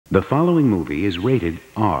The following movie is rated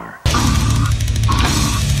R.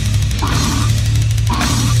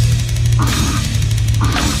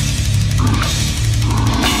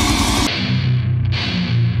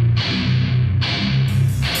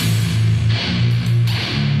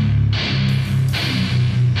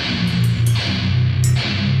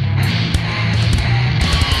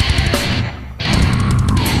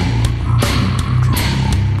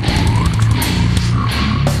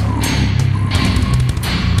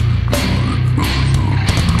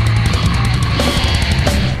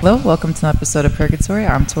 Hello, welcome to an episode of Purgatory.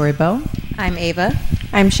 I'm Tori Bell. I'm Ava.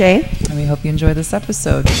 I'm Shay. And we hope you enjoy this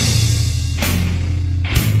episode.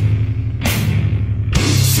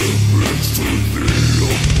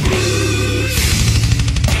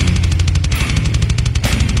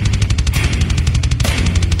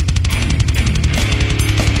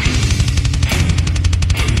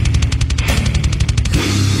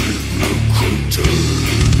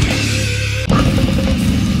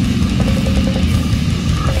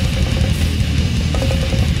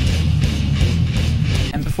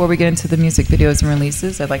 Before we get into the music videos and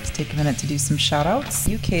releases, I'd like to take a minute to do some shout-outs.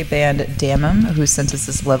 UK band Damnum, who sent us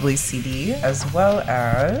this lovely CD, as well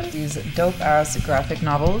as these dope-ass graphic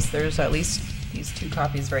novels. There's at least these two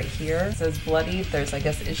copies right here. It says Bloody. There's, I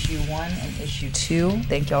guess, issue 1 and issue 2.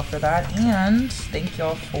 Thank y'all for that. And thank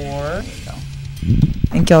y'all for... There you go.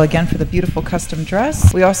 Thank y'all again for the beautiful custom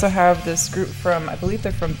dress. We also have this group from, I believe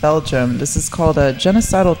they're from Belgium. This is called a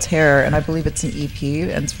Genocidal Terror, and I believe it's an EP,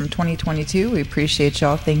 and it's from 2022. We appreciate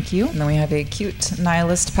y'all. Thank you. And then we have a cute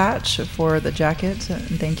nihilist patch for the jacket,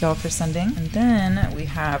 and thank y'all for sending. And then we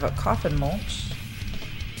have a coffin mulch,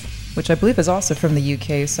 which I believe is also from the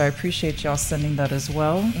UK, so I appreciate y'all sending that as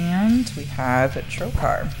well. And we have a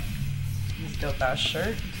Trocar. This dope-ass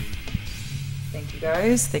shirt. Thank you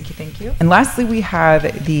guys. Thank you, thank you. And lastly, we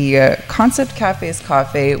have the Concept Cafe's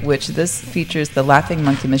Coffee, which this features the Laughing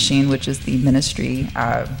Monkey Machine, which is the Ministry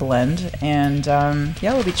blend. And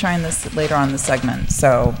yeah, we'll be trying this later on in the segment.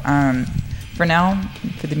 So for now,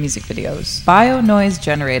 for the music videos.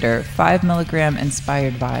 Byonoisegenerator, 5 milligram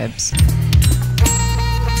inspired vibes.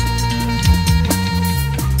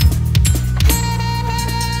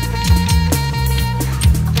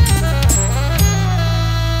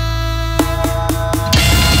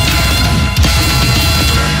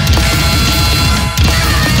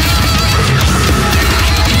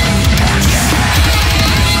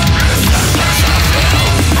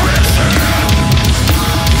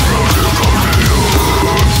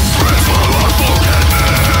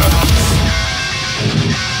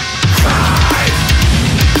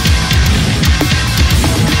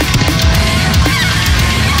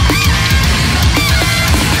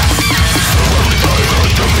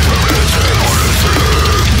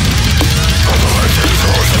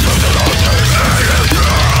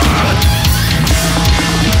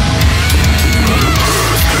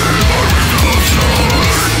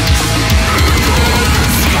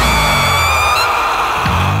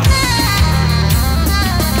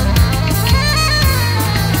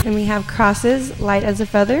 Have crosses, light as a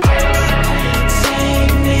feather.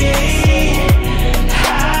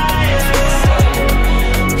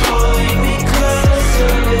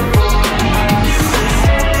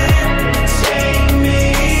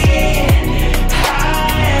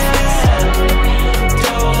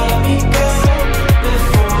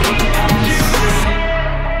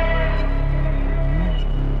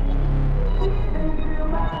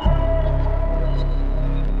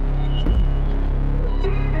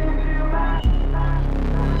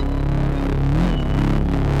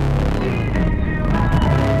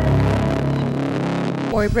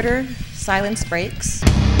 'Orbiter, Silence Breaks.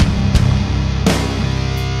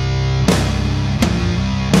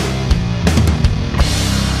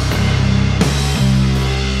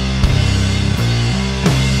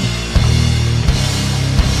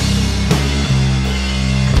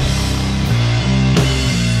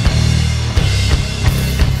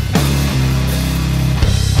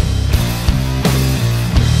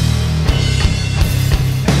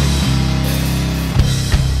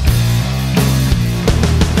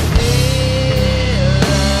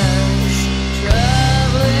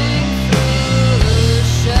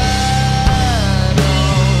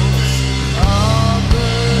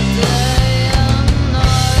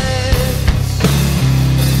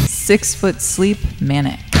 Six Foot Sleep,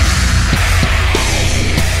 Manic.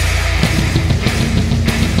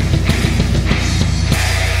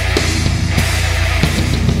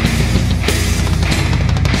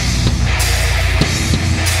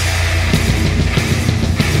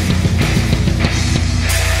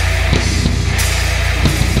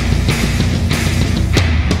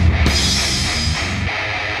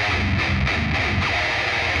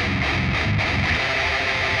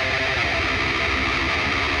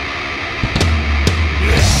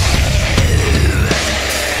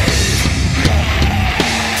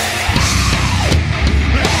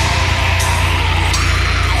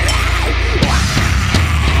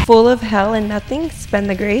 Full of hell and nothing, spend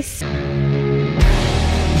the grace.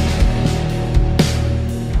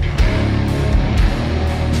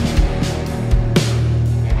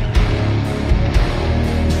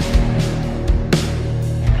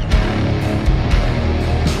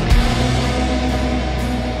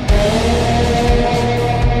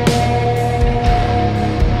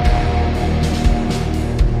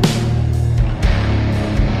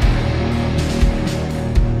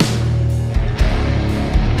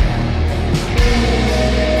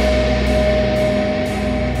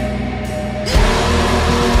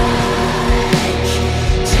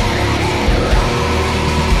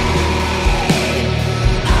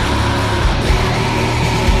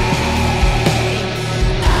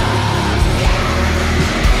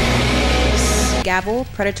 Gavel,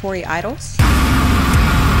 Predatory Idols.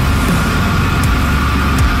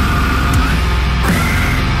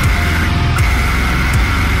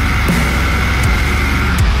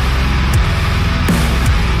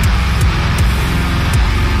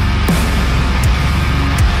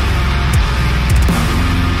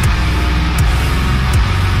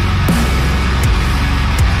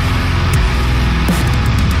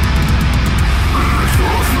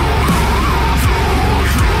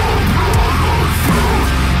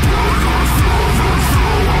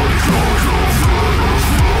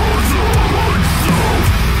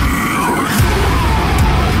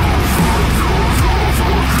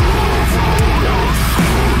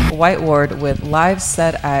 White Ward with live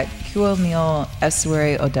set at Kuyalnil,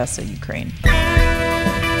 Esuary, Odesa, Ukraine.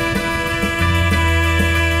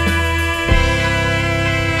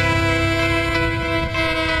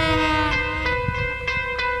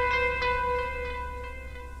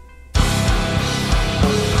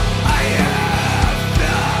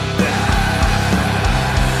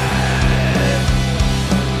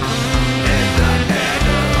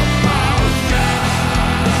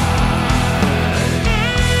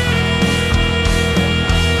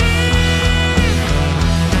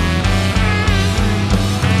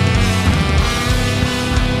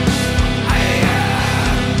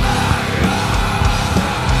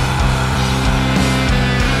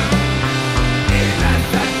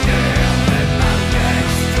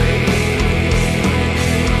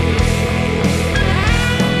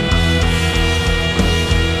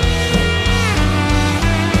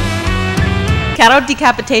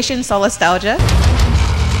 Decapitation, Solastalgia.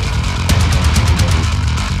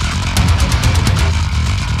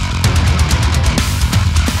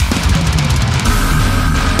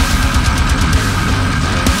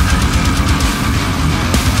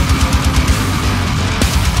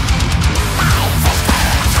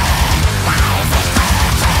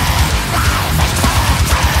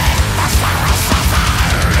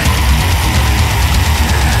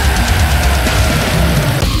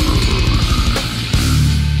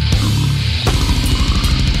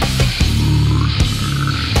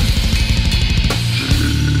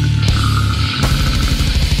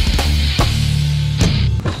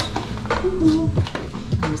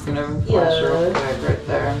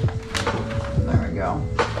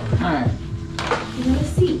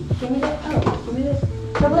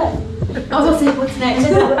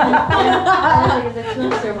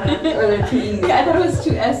 Yeah, I thought it was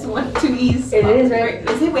two S, two E's. It is, right?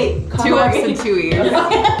 Is it? Wait, two F's and two E's.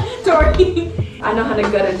 Tori. I know how to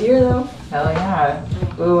gut a deer though. Hell yeah.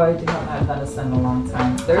 Ooh, I haven't had venison in a long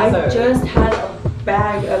time. Just had a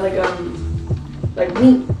bag of like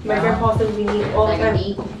meat. My grandpa says we eat all the time.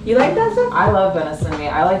 Meat. You like that stuff? I love venison meat.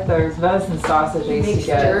 I like there's venison sausage I He used makes to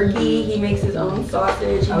get. jerky. He makes his own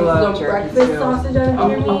sausage. He I makes love his own jerky breakfast too. sausage out of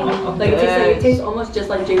deer meat. Like it tastes almost just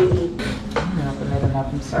like JD. I don't know if I made enough.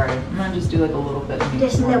 I'm sorry. I'm gonna just do like a little bit of meat.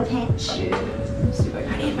 Just a more. little pinch. Shit. Let's see if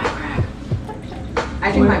I need my crack.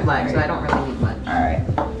 I drink my black, so I don't really need much. Alright.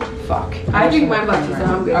 Fuck. I drink my black too, so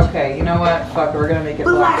I'm good. Okay, you know what? Fuck, we're gonna make it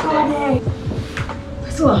black today.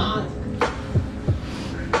 It's a little hot.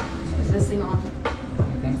 Is this thing on? I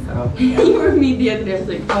think so. You were me the other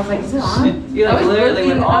day. I was like, Is it on? You like literally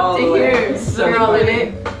went all the way. here. So We're all in funny.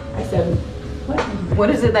 it. I said, What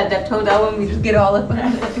is it, that Deftones album? We just get all of it. I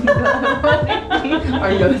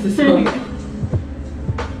know this is song.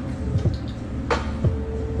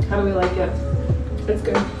 How do we like it? It's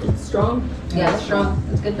good. It's strong. Yeah, it's strong.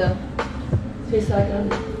 It's good though. Tastes like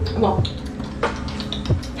well,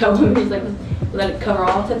 how he's like, let it cover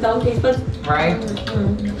all 10,000 taste buds. Right?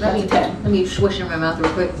 Let me swish it in my mouth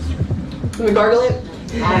real quick. Can we gargle it?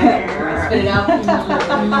 Spit it out.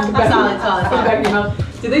 solid. Back in your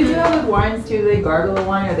mouth. Do they do that with wines too? Do they gargle the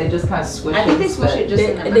wine or they just kind of swish it? I think they and swish spit? it just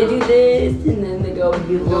in their They mouth. do this and then they go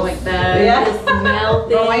Go like that. Yeah. Smell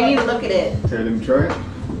thing. Bro, why you need to look at it? Tell them try it.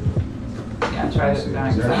 Yeah, can't try it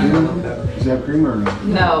tonight. Is that creamer or no?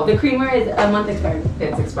 No, The creamer is a month expired.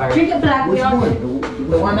 it's expired. Drink it black. Which We all one?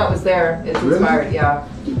 The one that was there, it's Really? expired, yeah.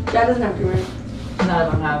 That doesn't have creamer. None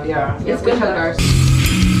of them have, yeah. It's Yeah, good we had though. ours.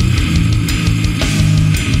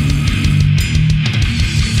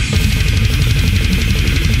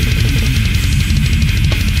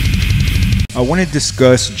 I want to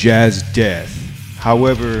discuss jazz death.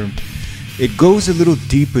 However, it goes a little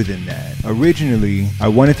deeper than that. Originally, I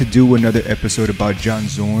wanted to do another episode about John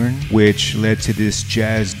Zorn, which led to this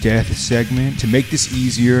jazz death segment. To make this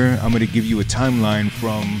easier, I'm going to give you a timeline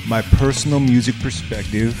from my personal music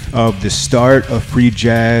perspective of the start of free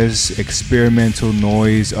jazz, experimental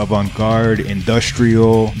noise, avant-garde,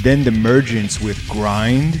 industrial, then the emergence with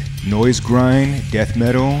grind, noise grind, death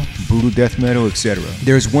metal, brutal death metal, etc.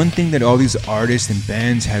 There's one thing that all these artists and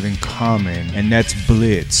bands have in common, and that's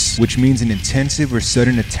blitz, which means an intensive or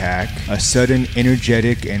sudden attack, a sudden,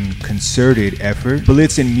 energetic, and concerted effort.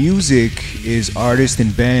 Blitz in music is artists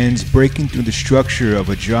and bands breaking through the structure of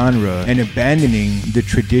a genre and abandoning the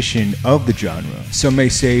tradition of the genre. Some may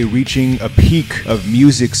say reaching a peak of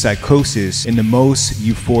music psychosis in the most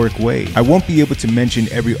euphoric way. I won't be able to mention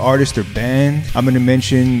every artist or band. I'm going to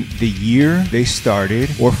mention the year they started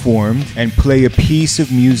or formed and play a piece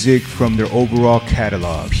of music from their overall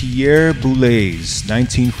catalog. Pierre Boulez,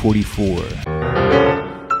 1944.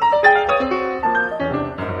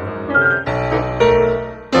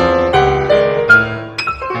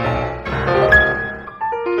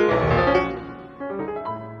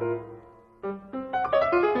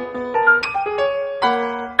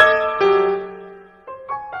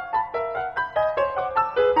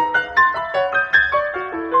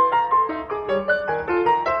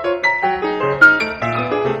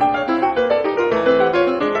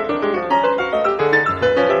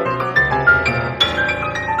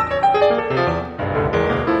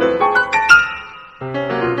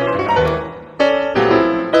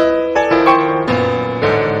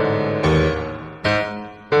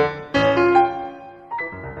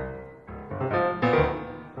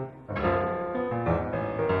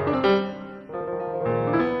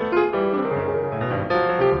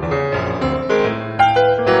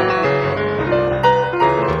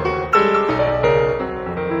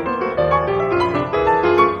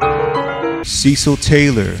 Cecil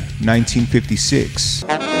Taylor, 1956.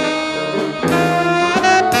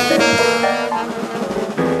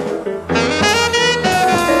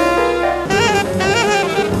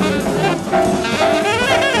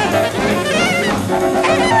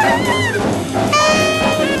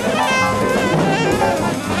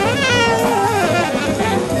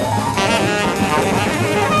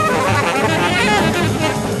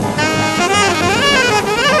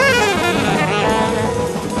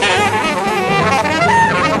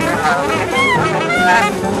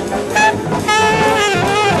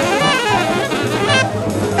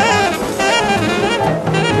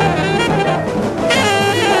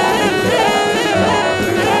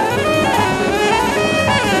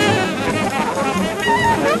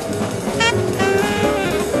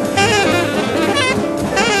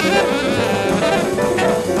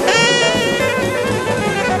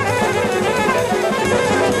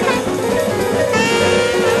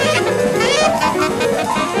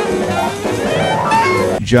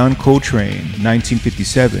 John Coltrane,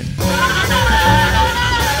 1957.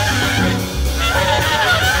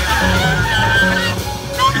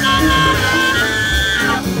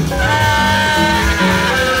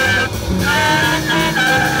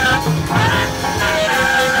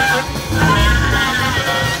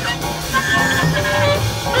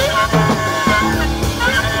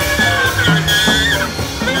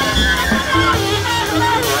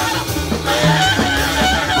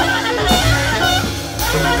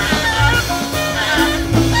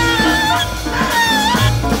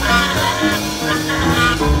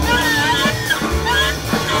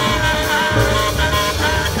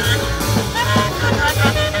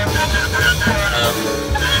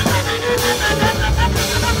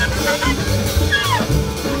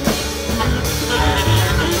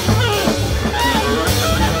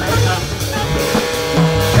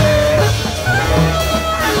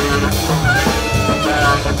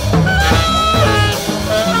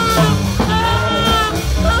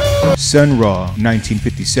 Sun Ra,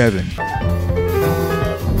 1957.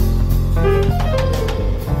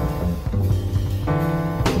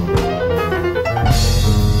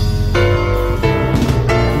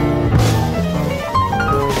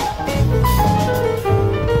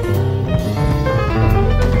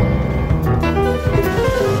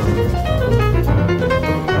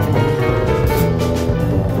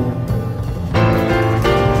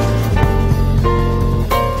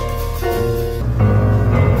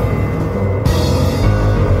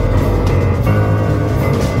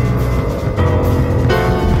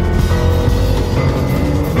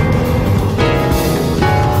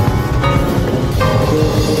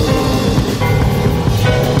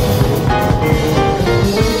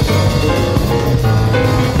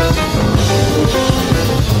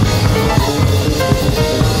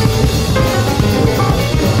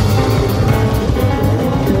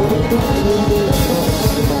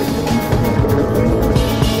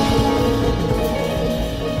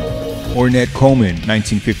 Ornette Coleman,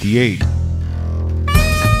 1958.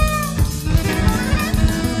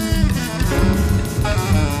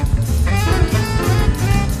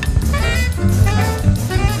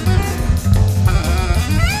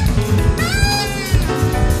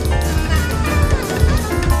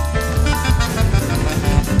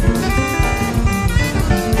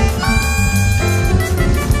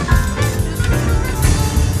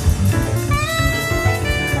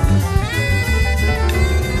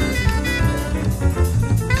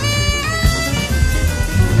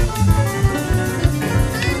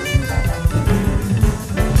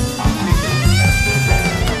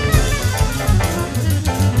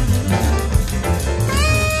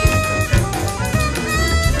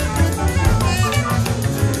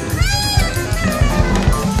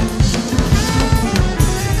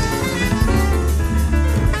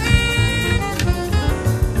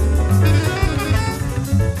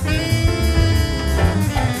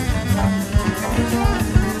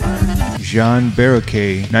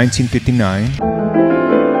 Barraque, 1959.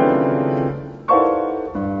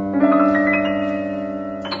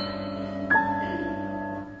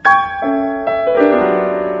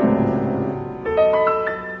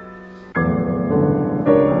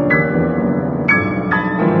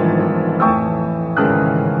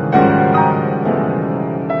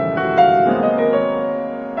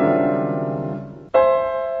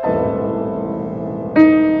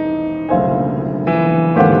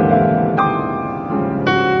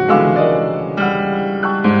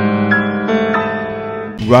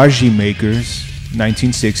 Raajimakers,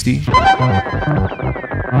 1960.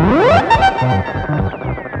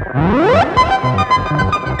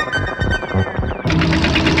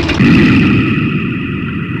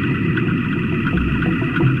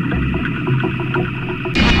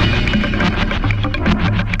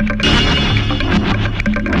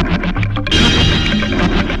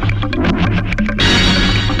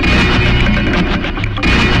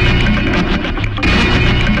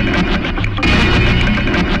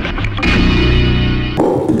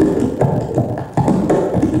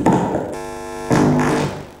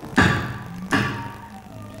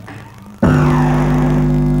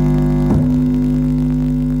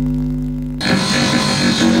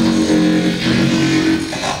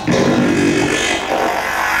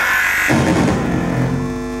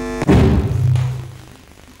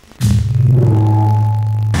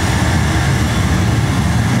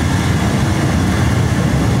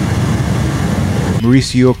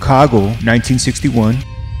 Mauricio Kagel,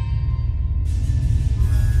 1961.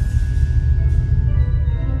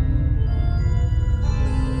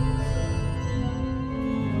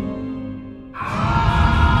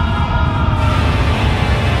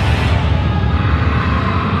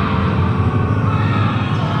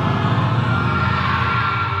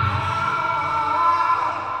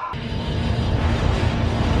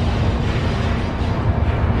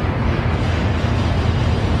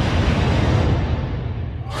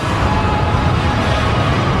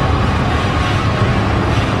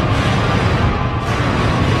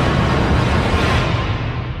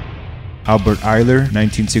 Ayler,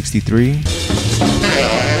 1963.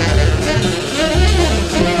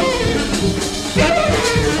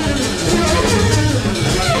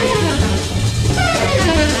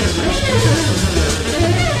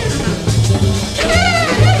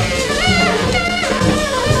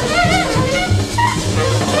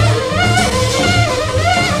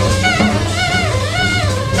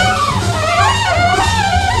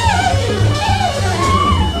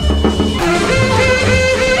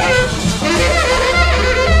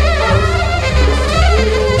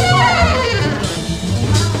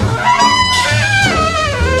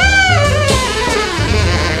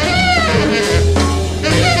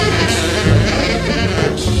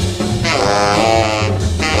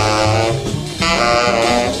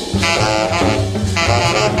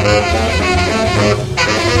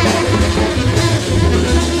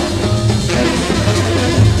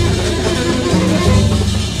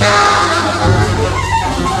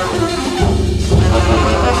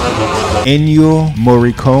 Ennio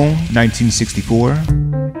Morricone, 1964.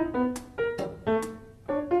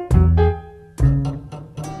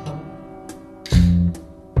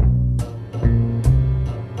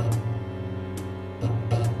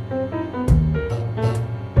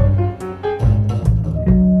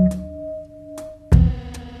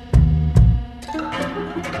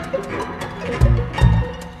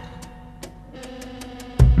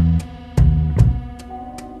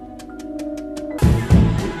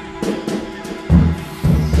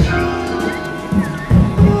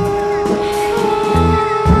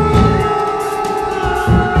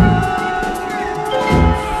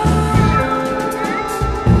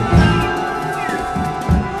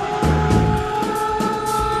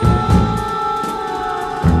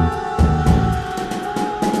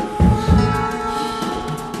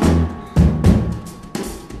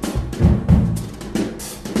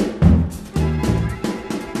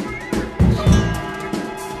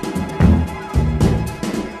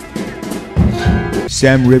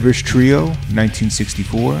 Sam Rivers Trio,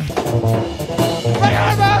 1964.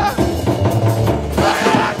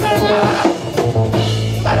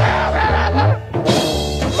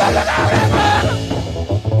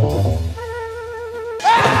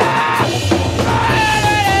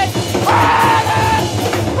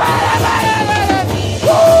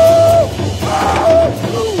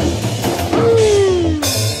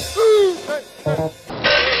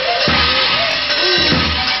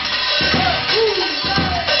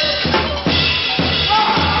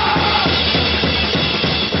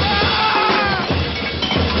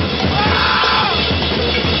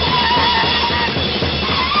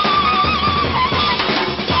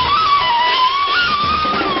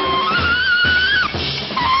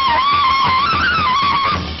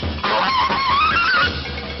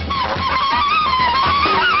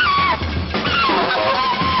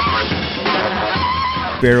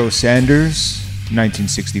 Pharoah Sanders,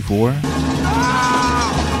 1964.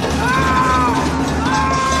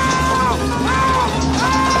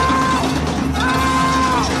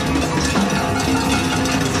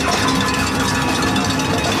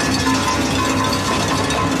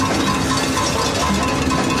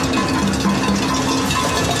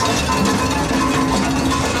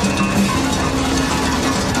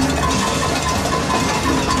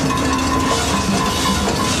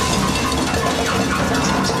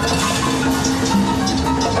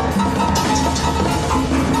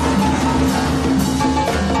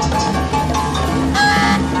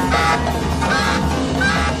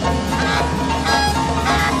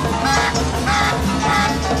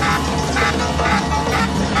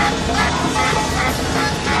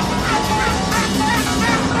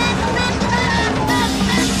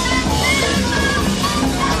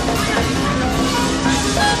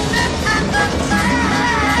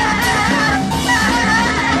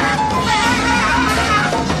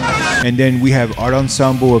 And then we have Art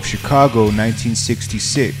Ensemble of Chicago,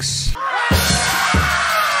 1966.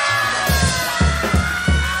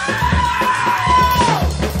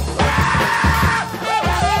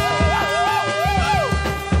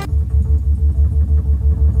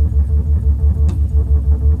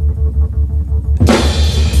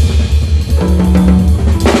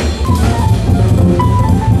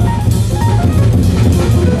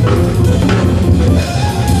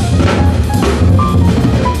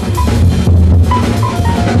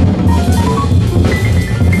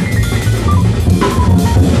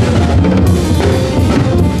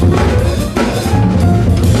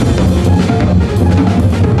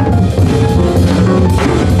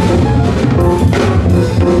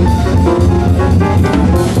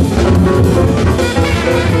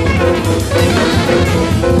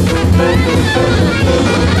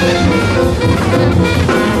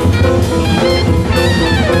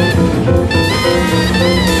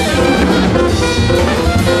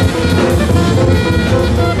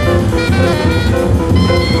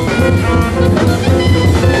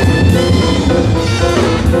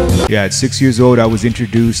 Yeah, at 6 years old, I was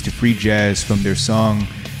introduced to free jazz from their song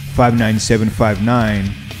 59759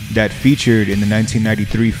 that featured in the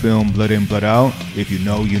 1993 film Blood In, Blood Out. If you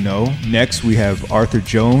know, you know. Next, we have Arthur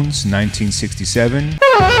Jones, 1967.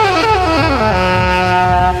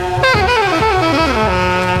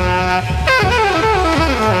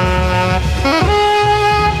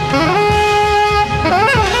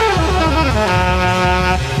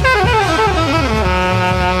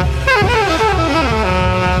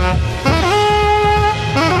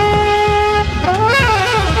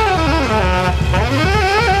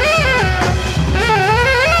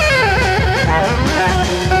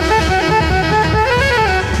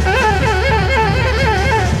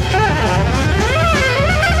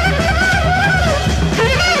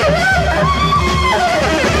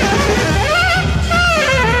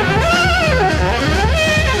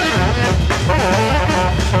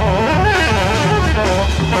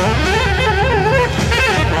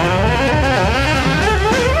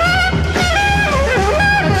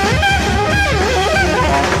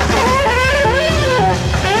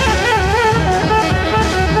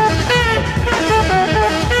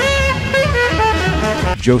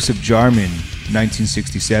 Joseph Jarman,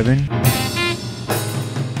 1967.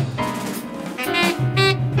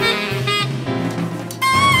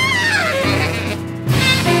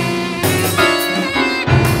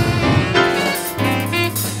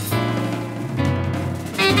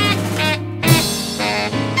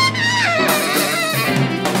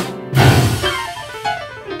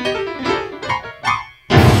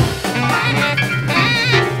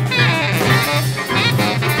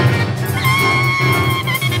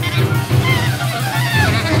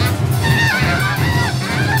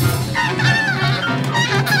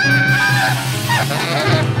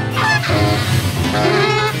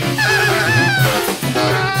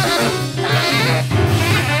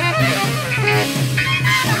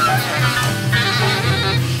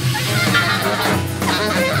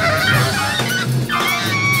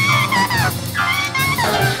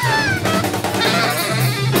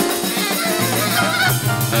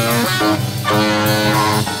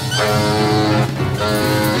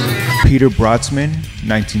 Peter Brotzmann,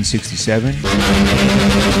 1967.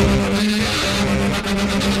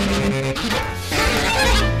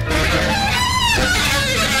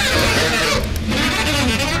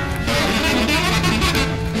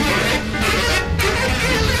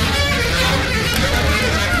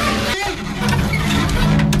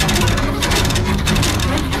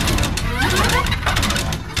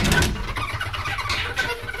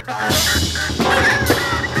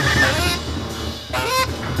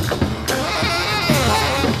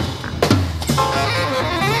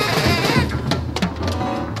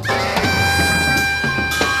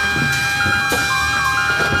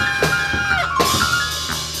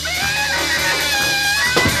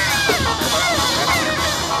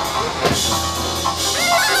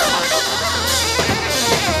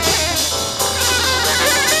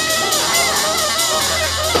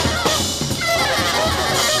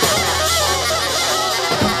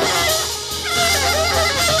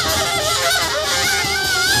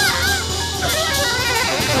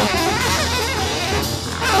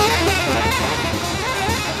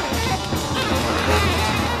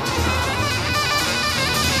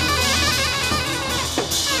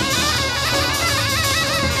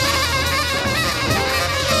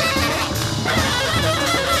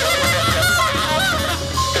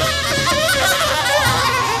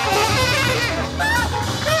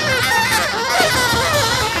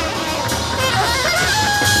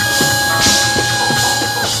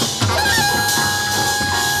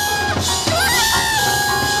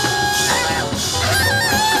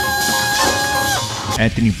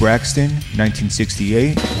 Anthony Braxton,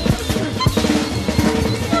 1968.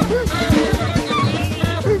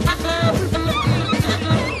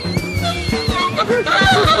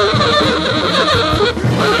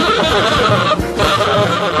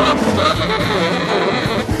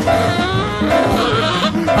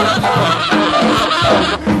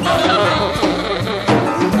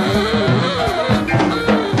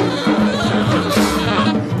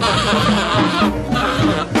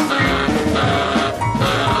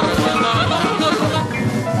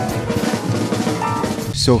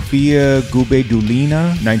 Sofia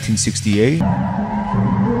Gubedulina, 1968.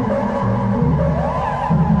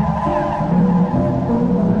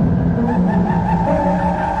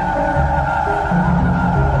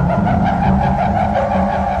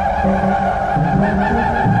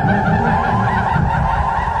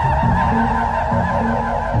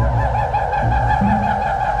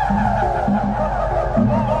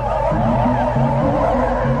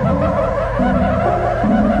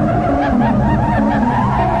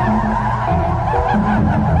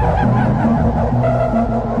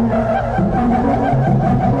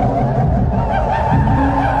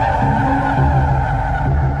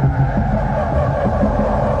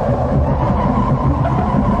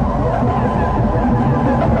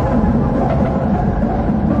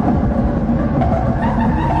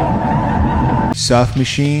 Soft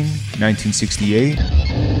Machine, 1968.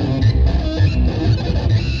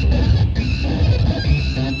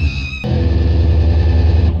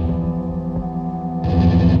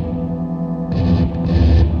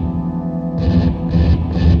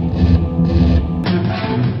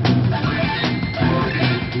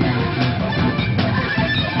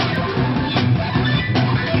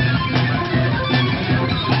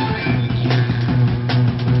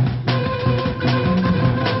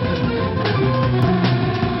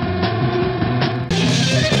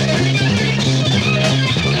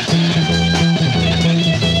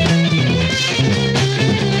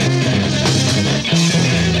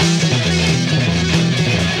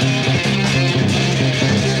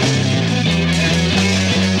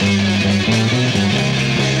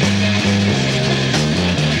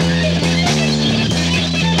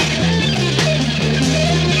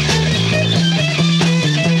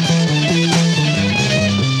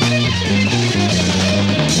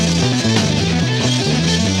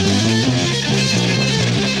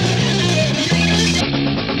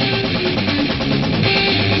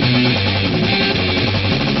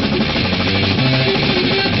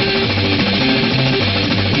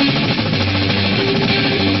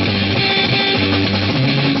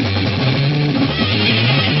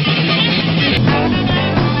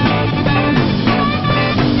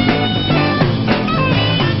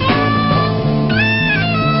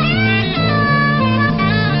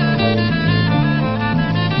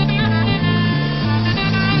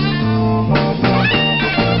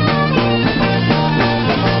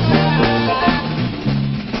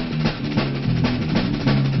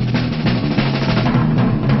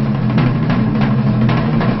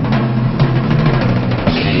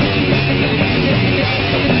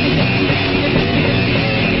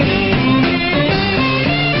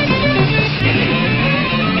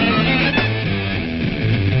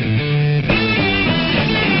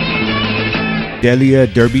 Delia,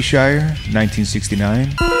 Derbyshire,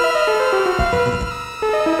 1969.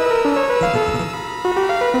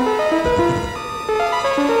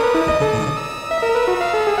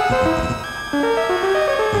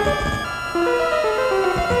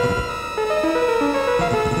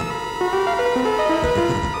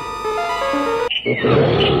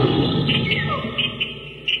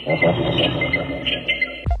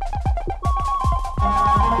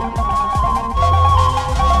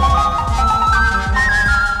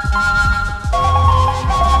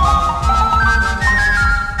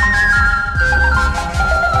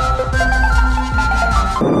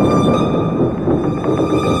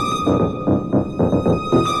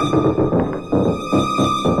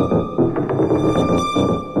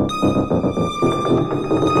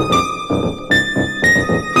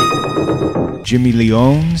 Jimmy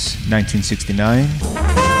Leone's, 1969.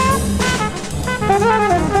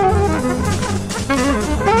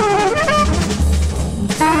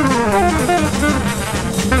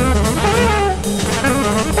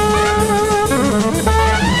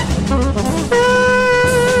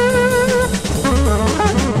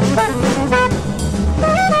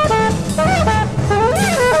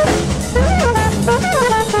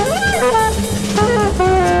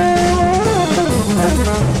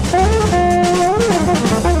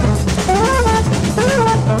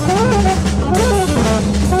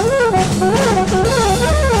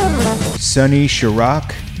 Sonny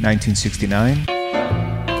Chirac, 1969.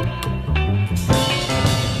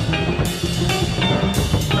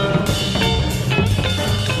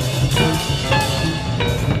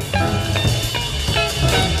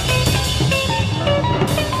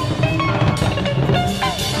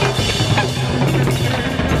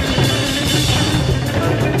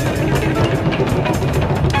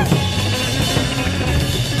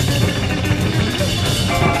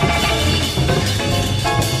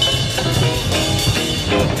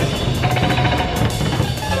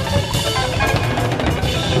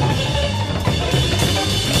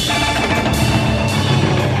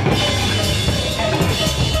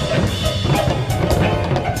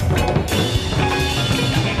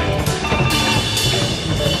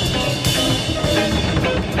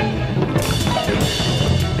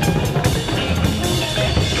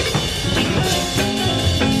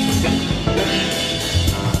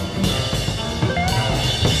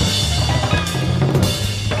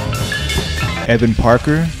 Evan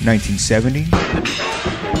Parker, 1970.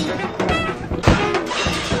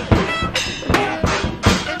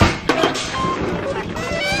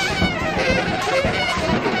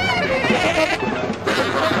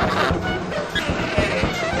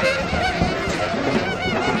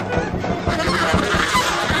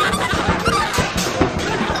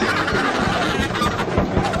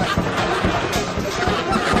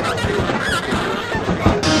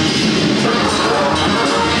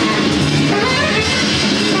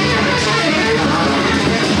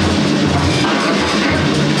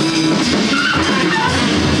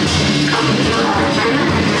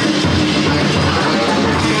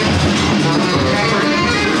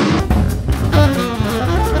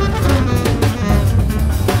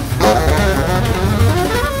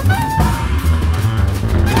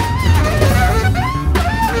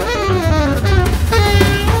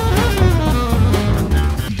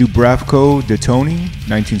 Dubravko de Tony,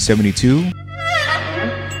 1972.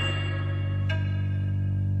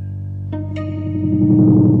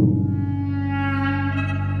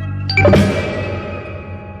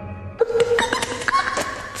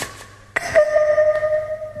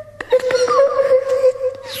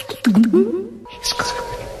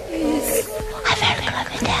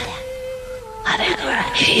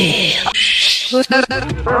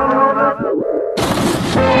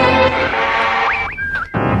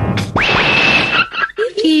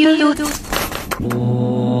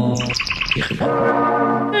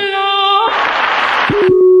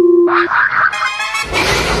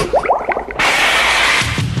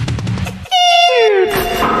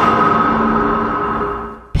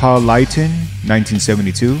 Paul Lighton,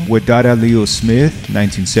 1972. Wadada Leo Smith,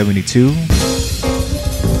 1972.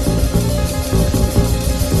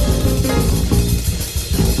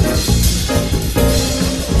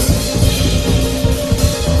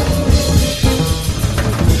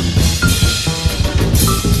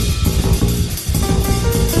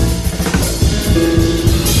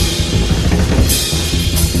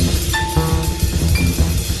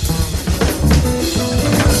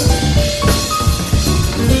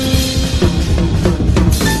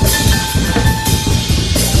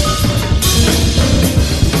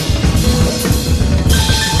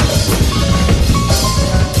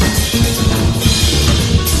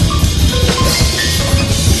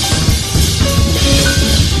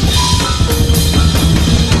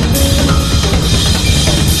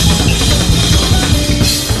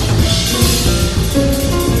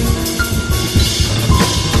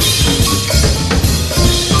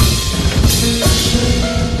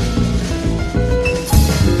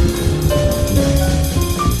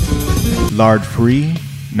 Lard Free,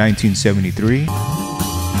 1973.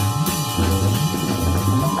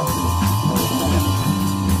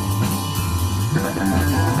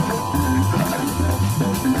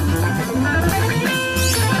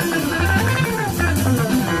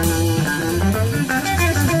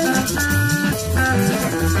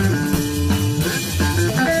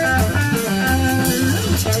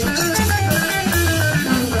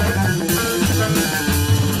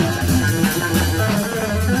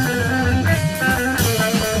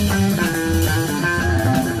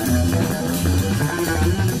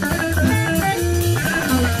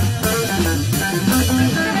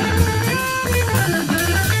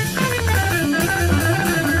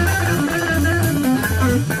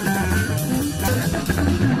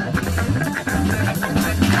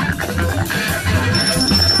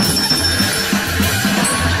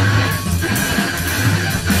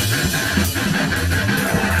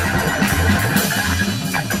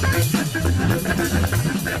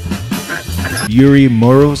 Yuri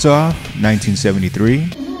Morozov,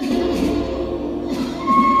 1973.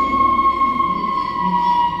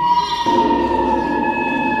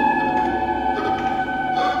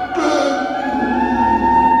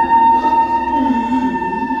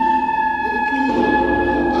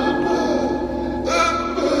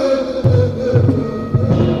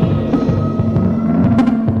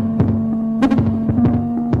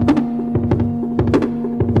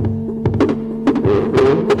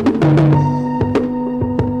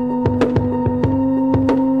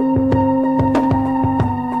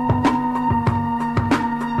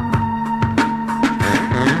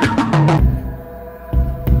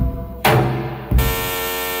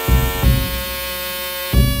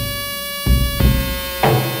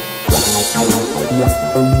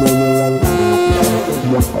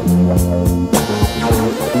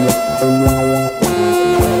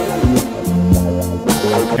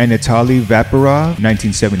 Anatoly Vaporov,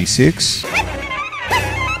 1976.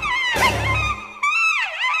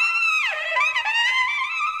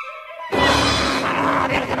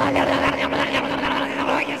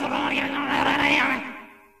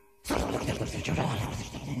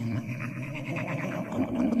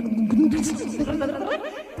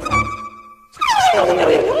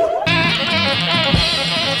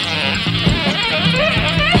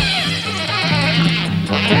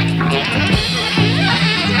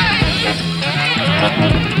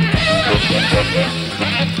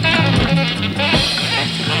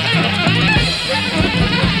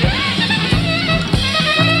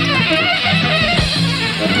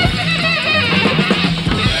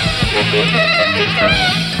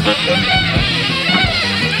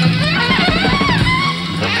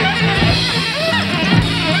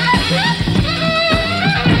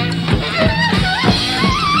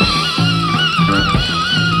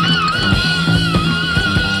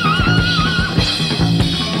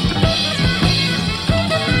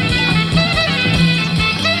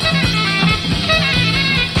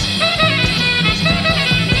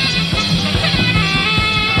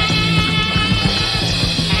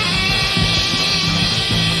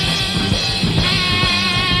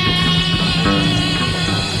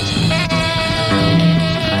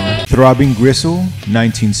 Throbbing Gristle,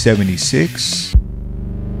 1976.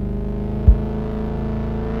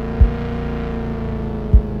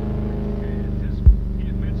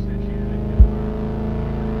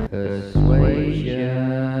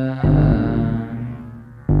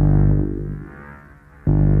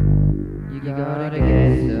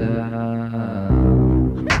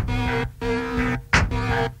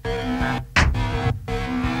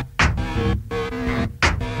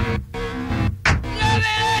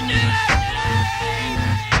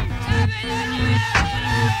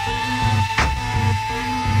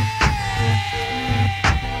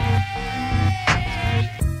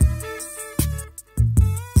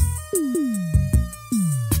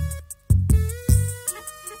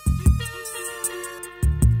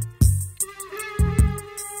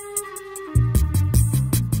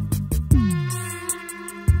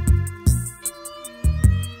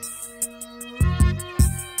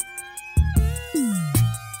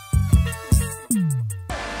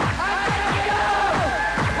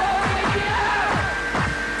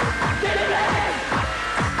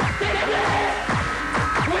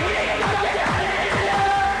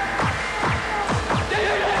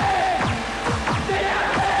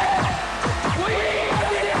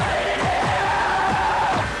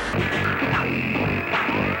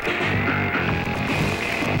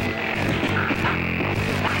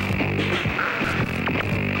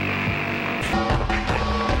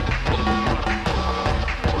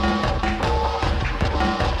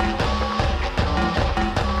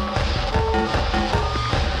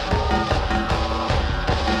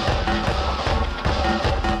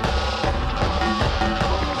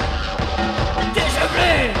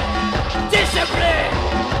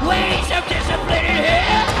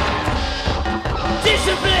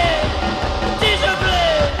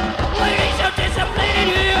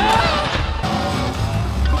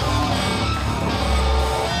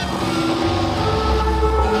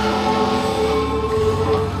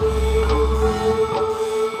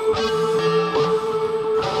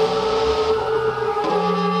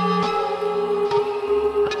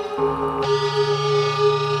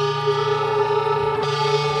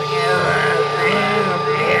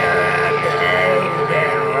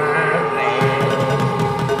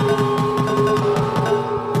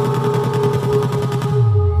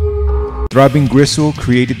 Throbbing Gristle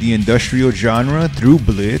created the industrial genre through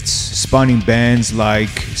Blitz, spawning bands like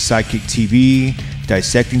Psychic TV,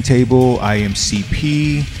 Dissecting Table,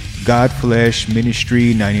 IMCP, Godflesh,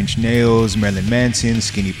 Ministry, Nine Inch Nails, Marilyn Manson,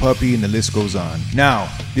 Skinny Puppy, and the list goes on. Now,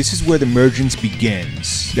 this is where the emergence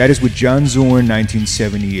begins. That is with John Zorn,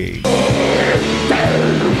 1978.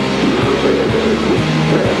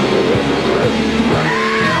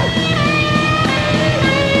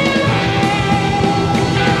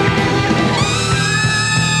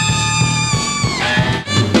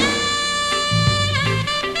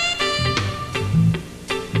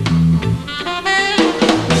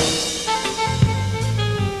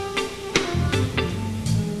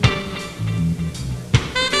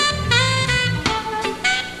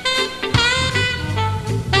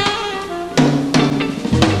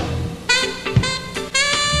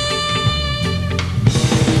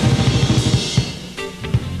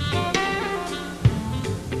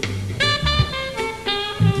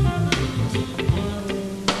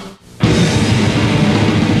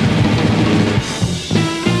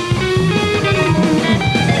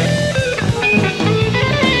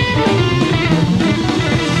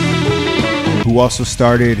 Who also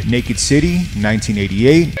started Naked City,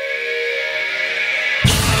 1988.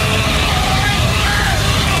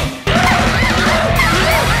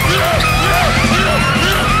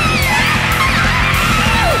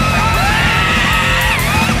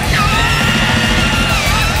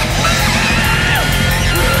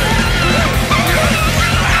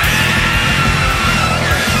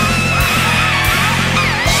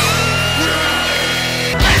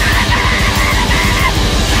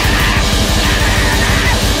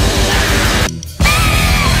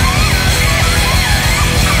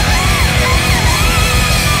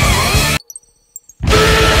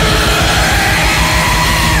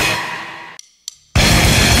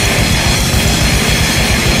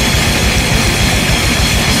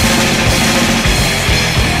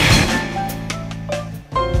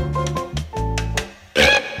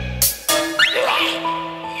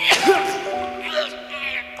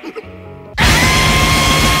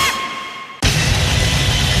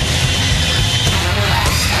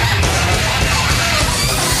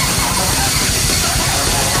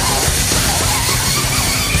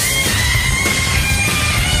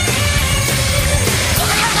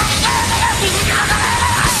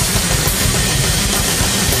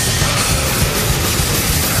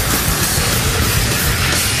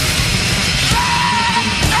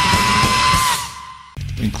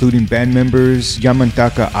 Including band members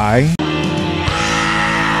Yamantaka Ai,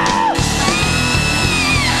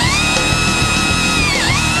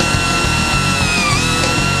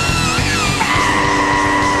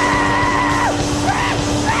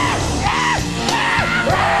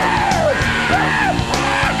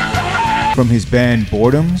 from his band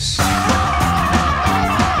Boredoms,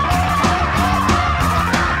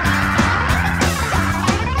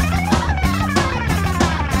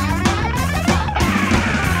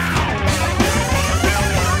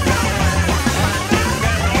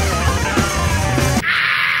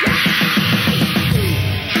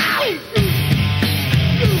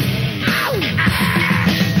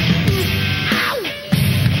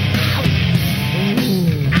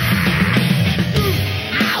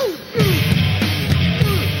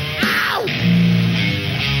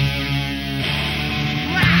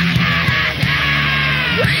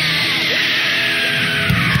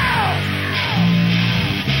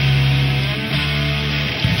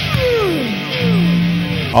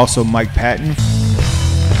 also Mike Patton.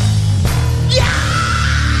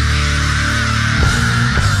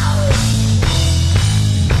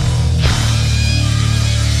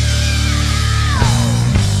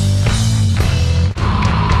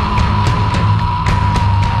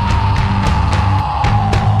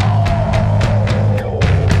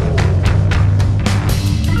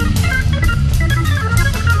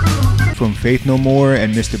 From Faith No More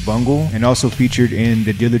and Mr. Bungle, and also featured in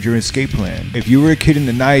the Dillinger Escape Plan. If you were a kid in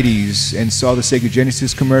the 90s and saw the Sega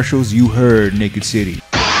Genesis commercials, you heard Naked City.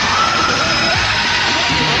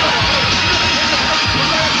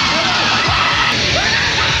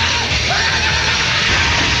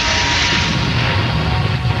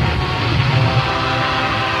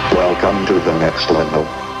 Welcome to the next level.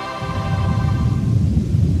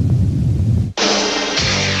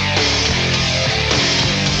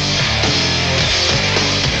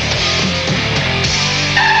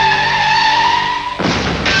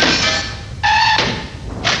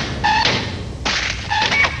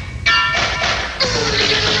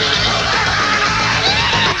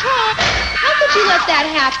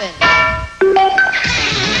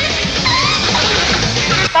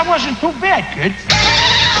 That wasn't too bad, kids.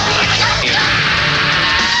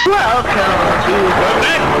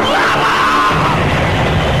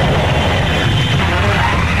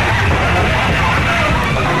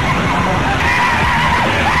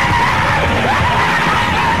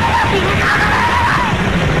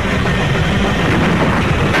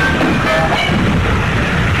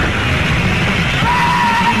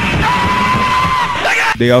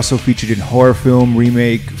 They also featured in horror film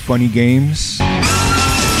remake Funny Games.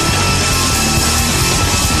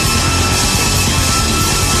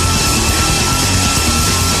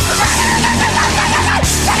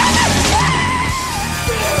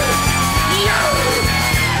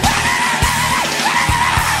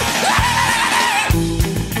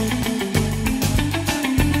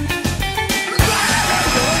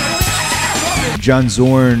 John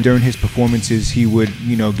Zorn, during his performances, he would,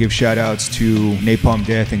 give shout outs to Napalm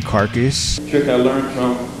Death and Carcass. Trick I learned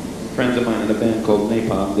from friends of mine in a band called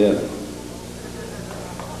Napalm Death.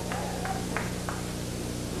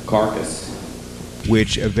 Carcass.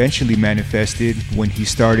 Which eventually manifested when he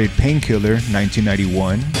started Painkiller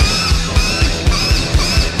 1991.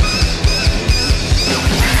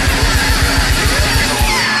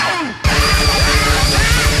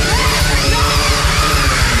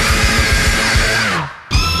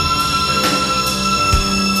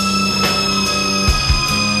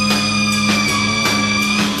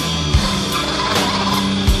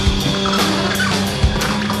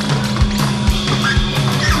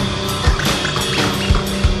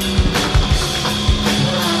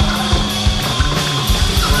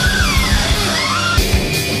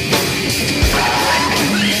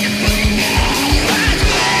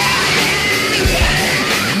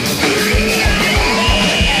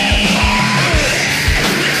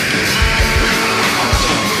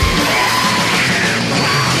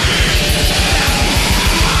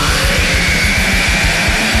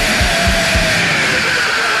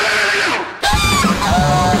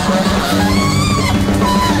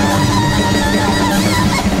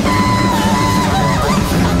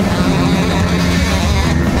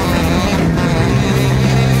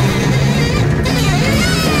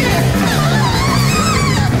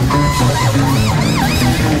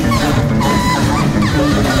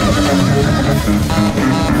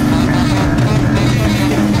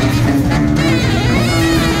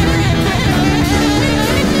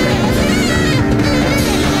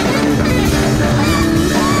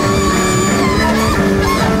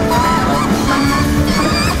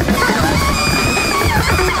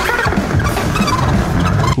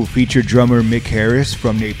 Featured drummer Mick Harris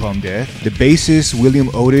from Napalm Death, the bassist William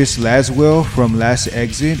Otis Laswell from Last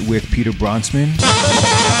Exit with Peter Brotzmann,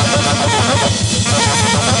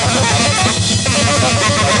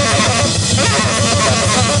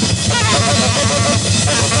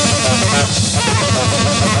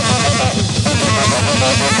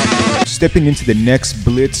 stepping into the next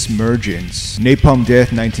Blitz mergence, Napalm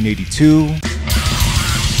Death 1982,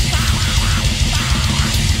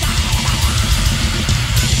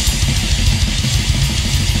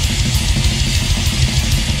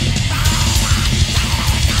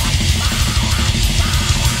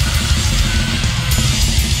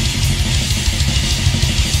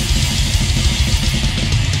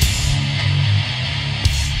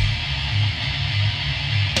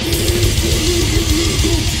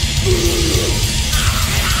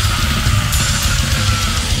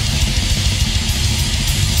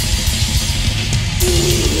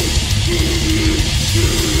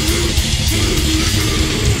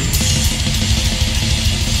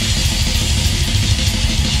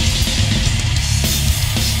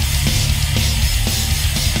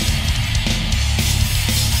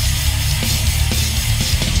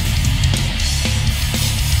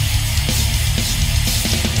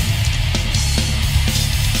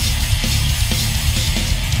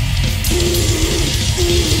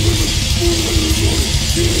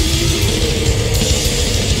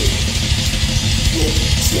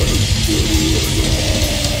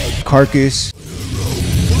 Carcass,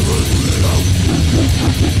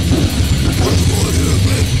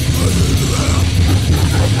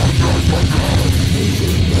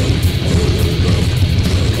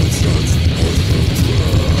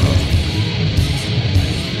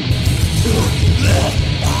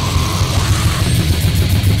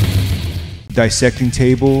 Dissecting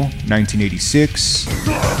Table 1986,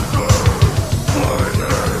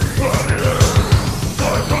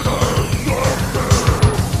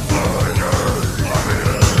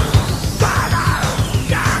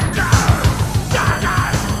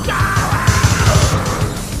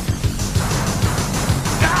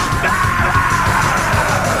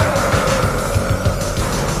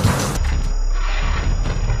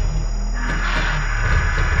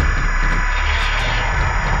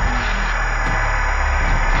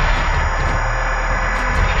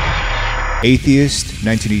 Atheist,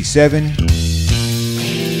 1987.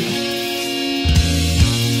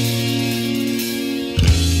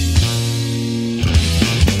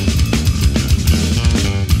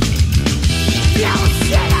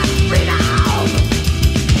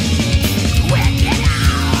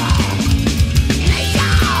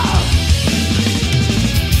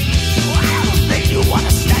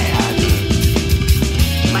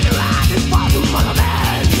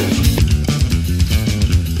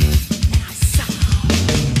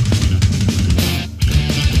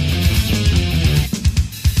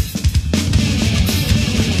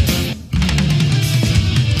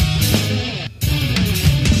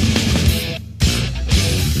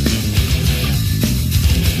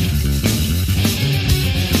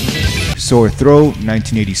 Sore Throat,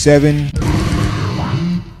 1987.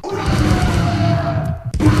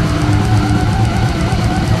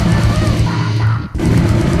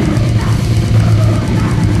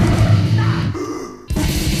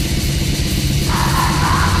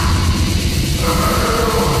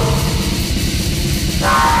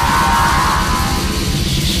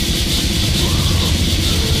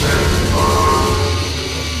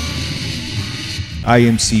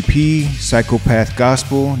 IMCP, Psychopath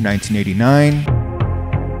Gospel, 1989.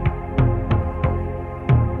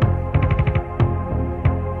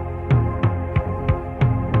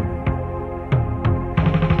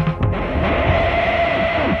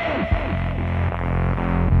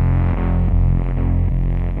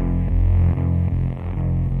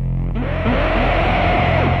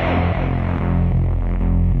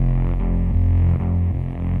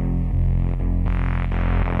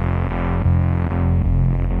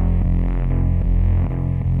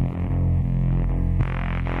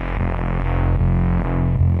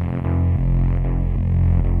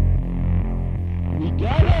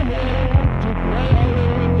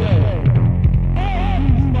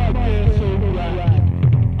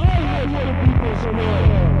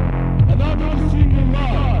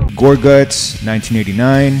 Gorguts,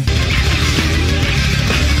 1989.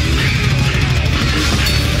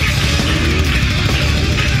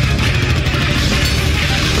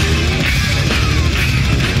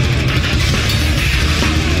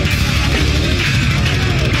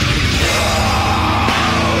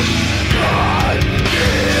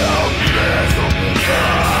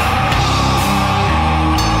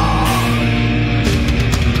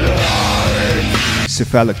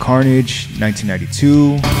 Cephalic Carnage,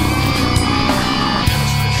 1992.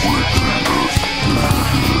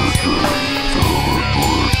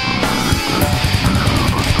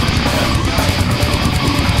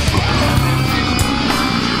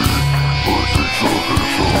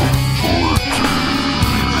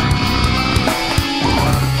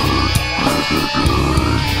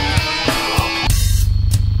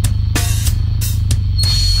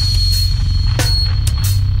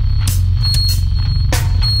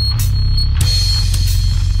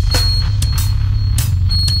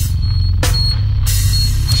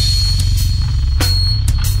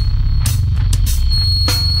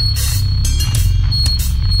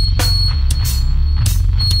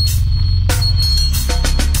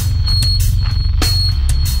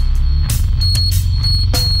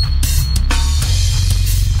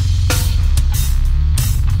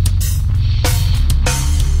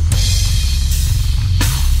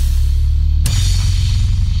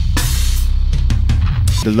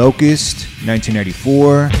 The Locust,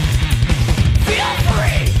 1994.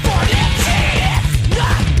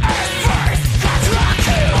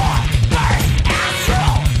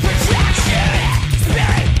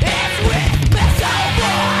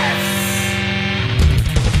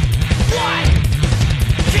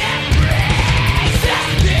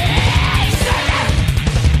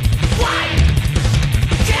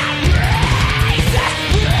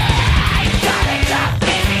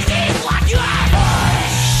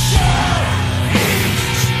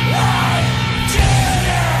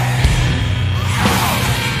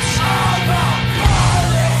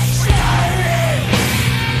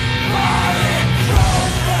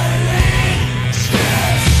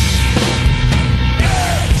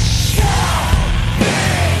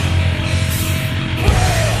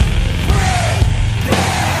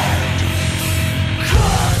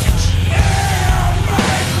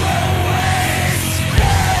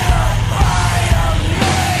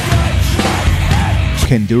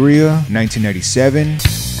 Kenduria, 1997.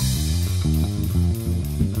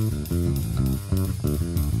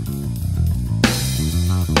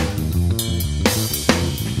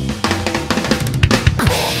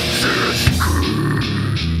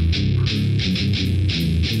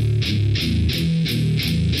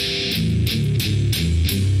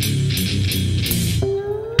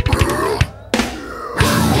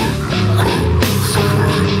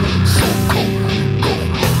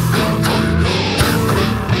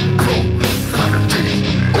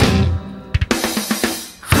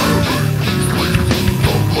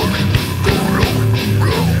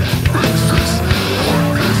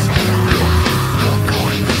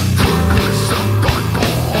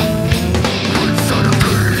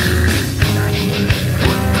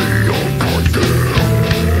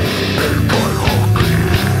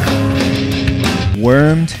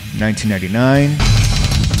 1999.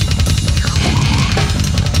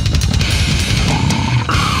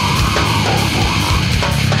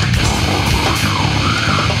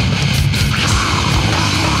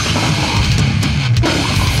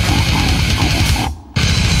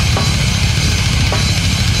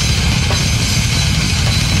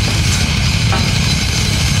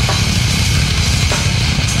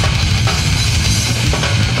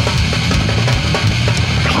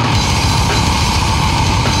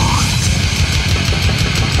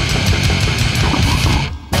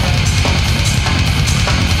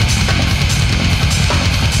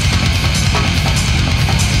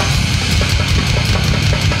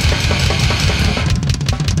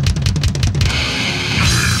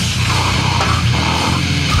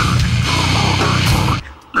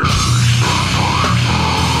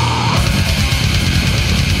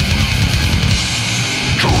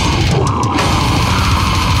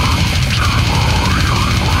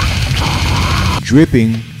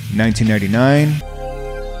 Dripping, 1999.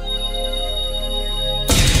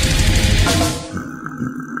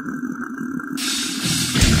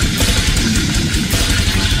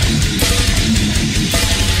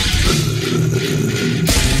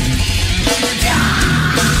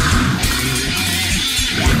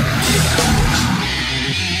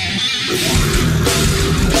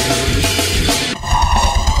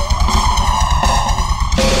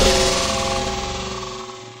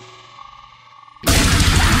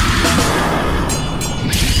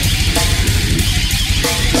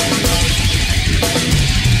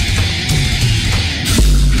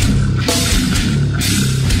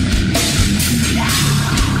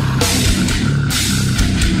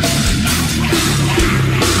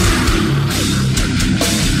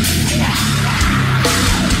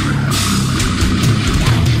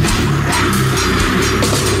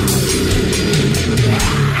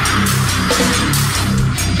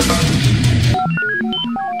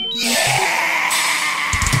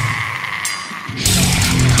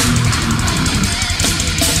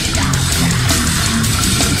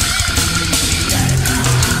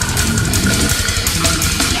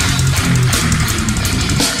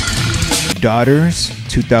 Daughters,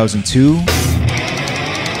 2002.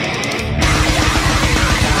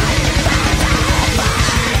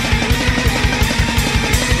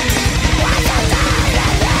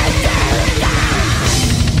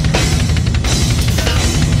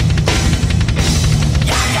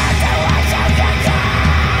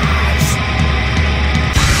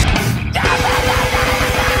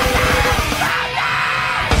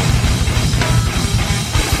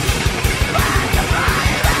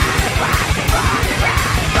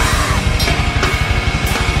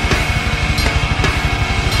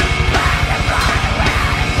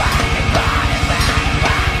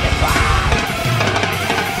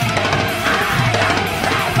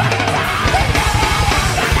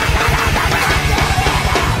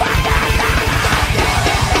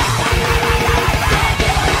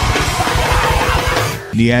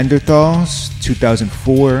 Neanderthals,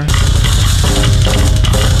 2004.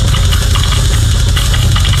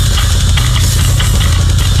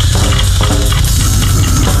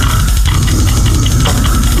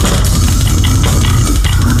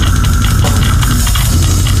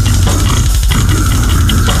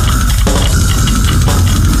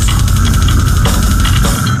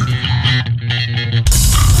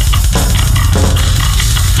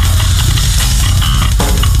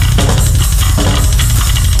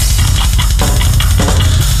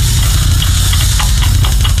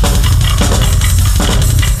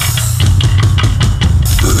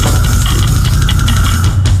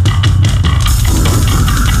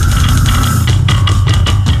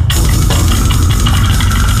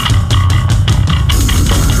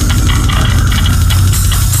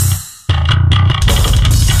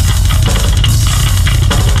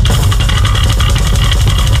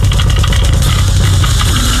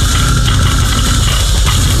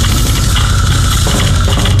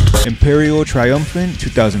 Imperial Triumphant,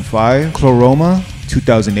 2005. Chloroma,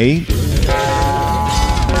 2008.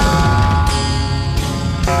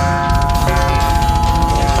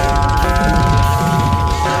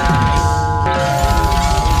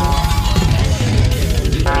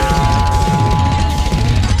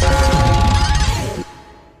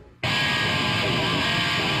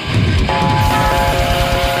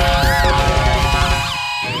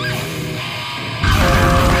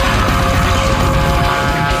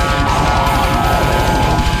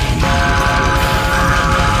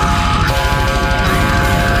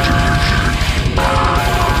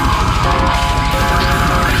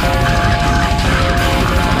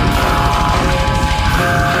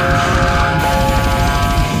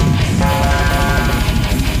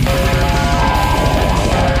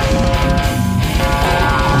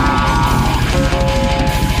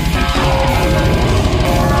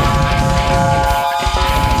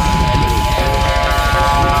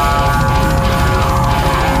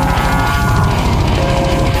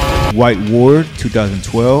 White Ward,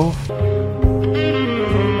 2012.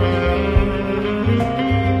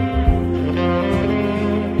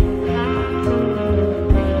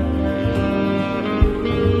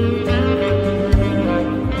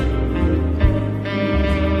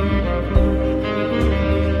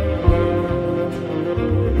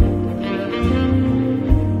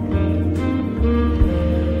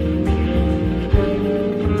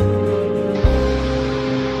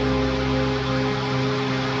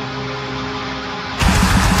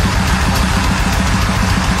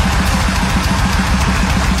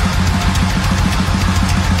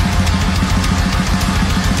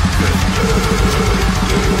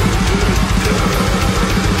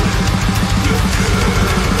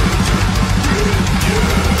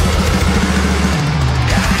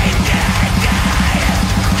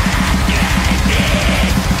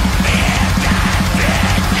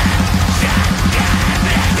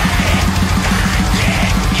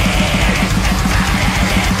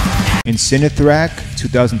 Incinerathrac,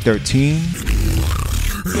 2013.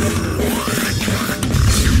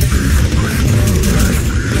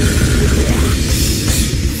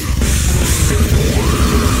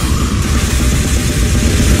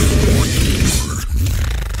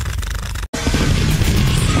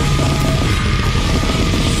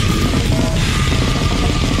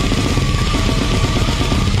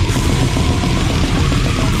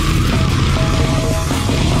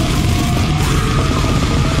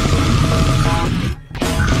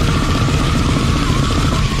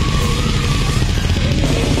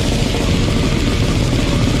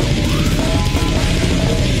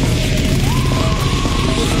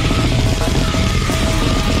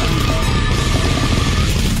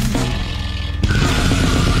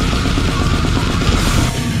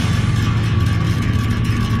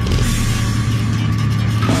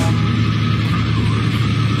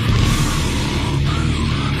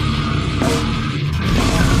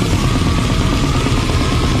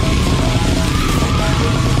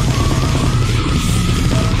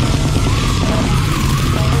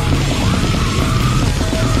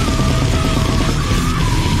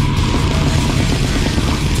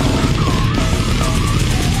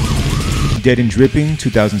 Dead and Dripping,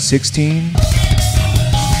 2016.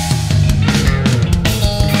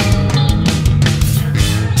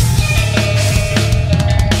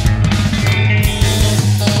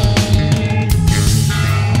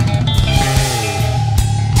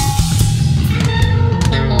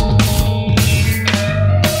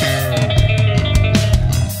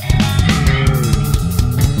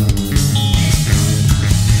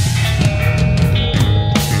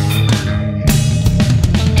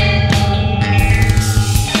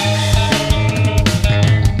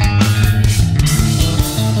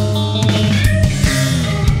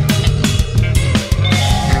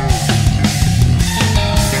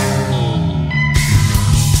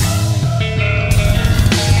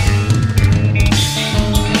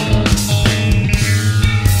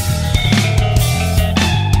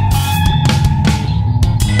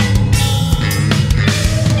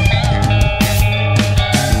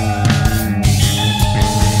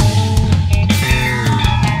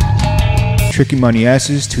 Tricky Money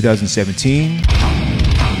Asses, 2017.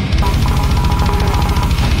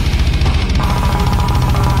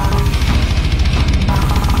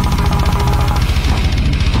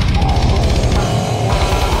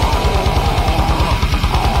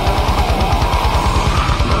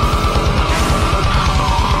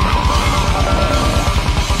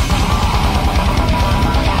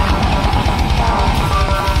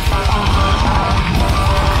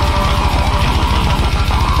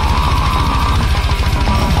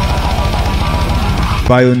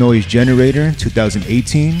 Byonoisegenerator,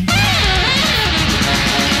 2018.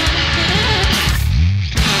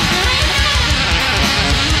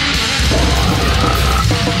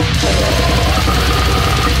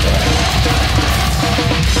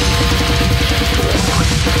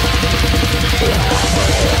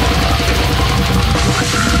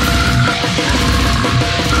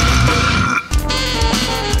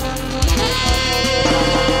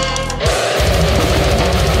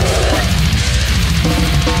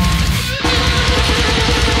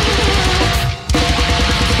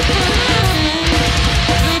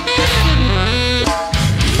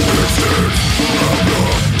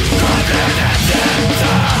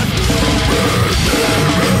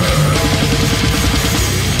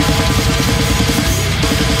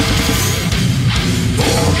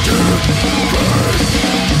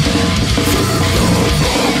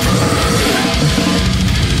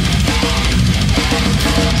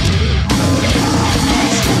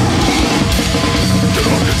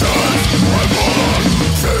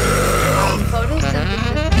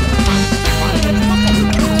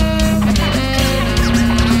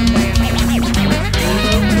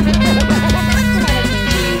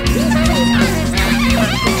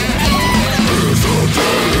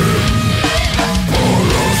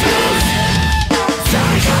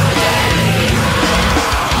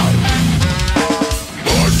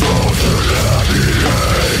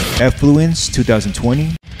 Effluence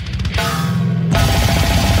 2020.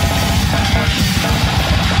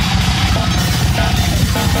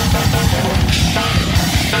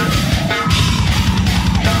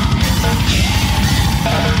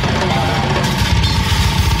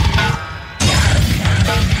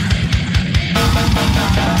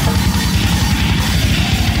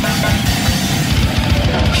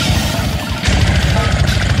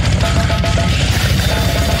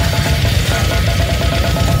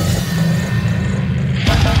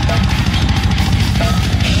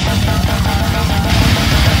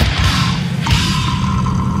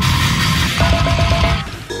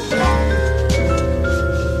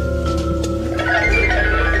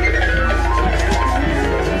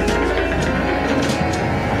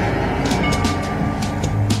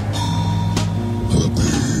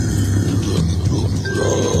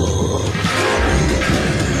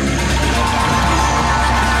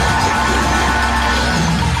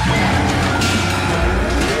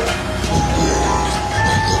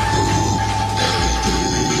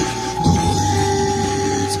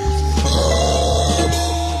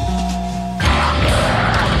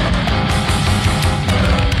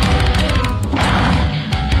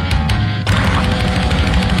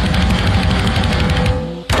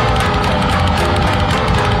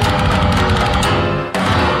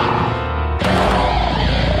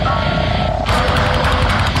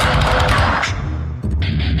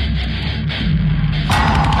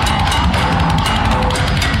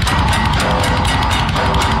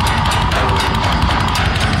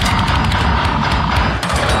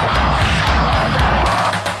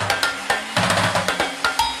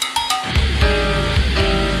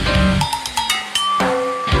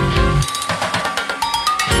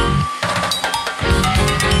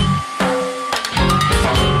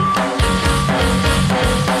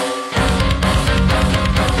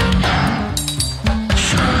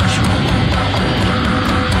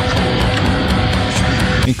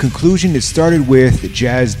 In conclusion, it started with the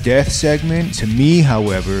Jazz Death segment. To me,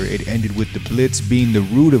 however, it ended with the Blitz being the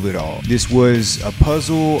root of it all. This was a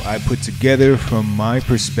puzzle I put together from my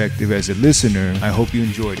perspective as a listener. I hope you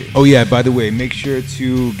enjoyed it. Oh yeah, by the way, make sure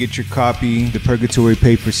to get your copy, the Purgatory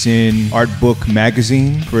Paper Sin Art Book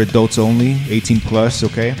Magazine for adults only, 18 plus,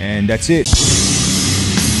 okay? And that's it.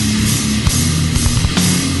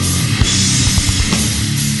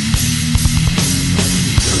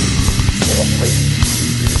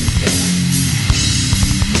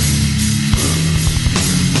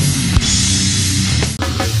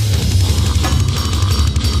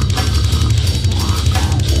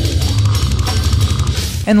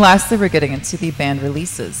 And lastly, we're getting into the band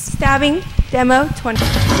releases. Stabbing, Demo 20.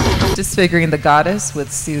 Disfiguring the Goddess with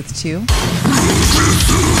Soothe 2.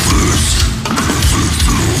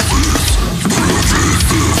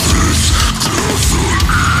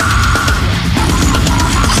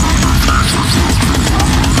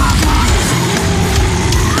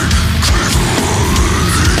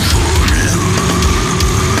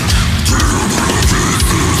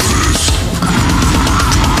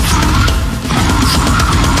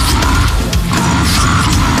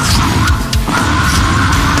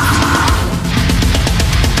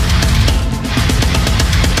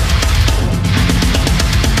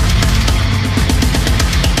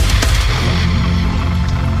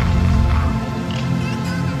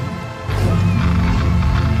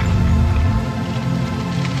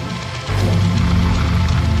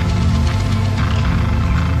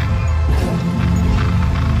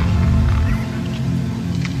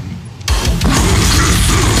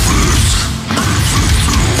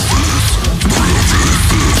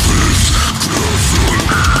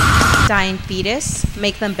 Dying fetus,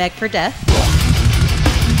 make them beg for death.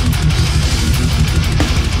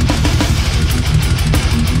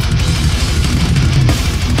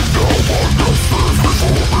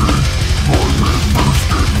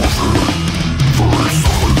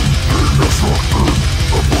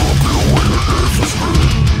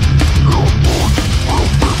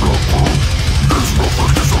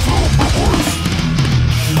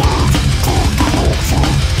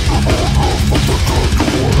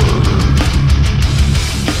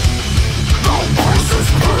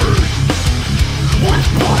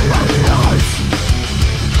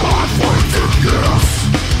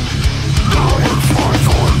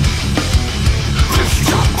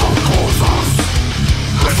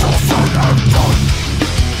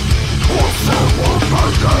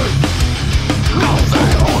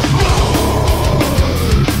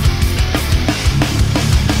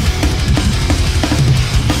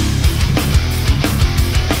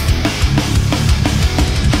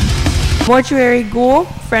 Mortuary Ghoul,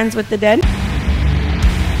 Friends with the Dead.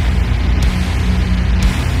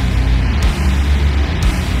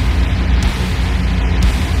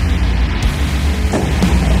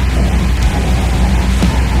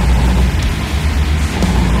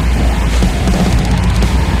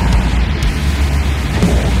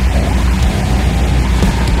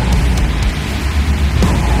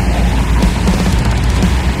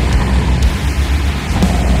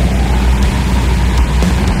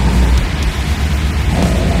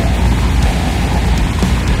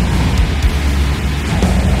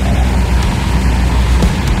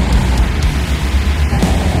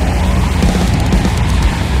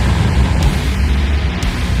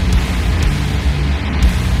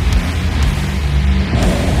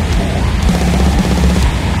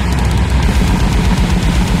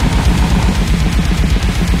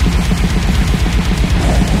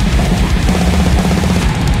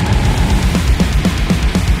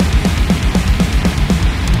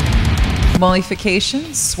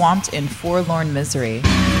 Mummification, Swamped in Forlorn Misery.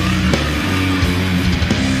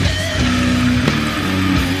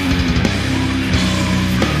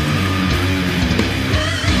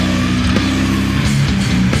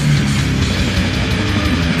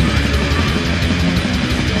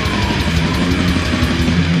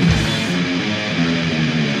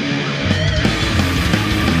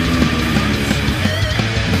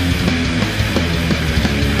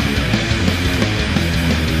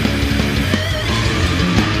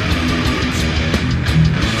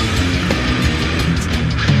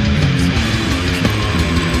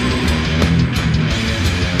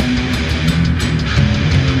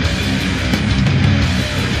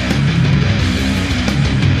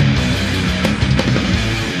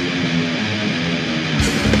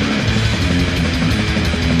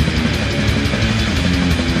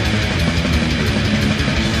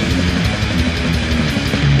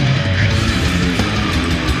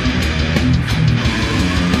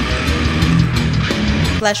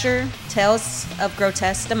 Flesher, Tales of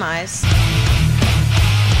Grotesque Demise.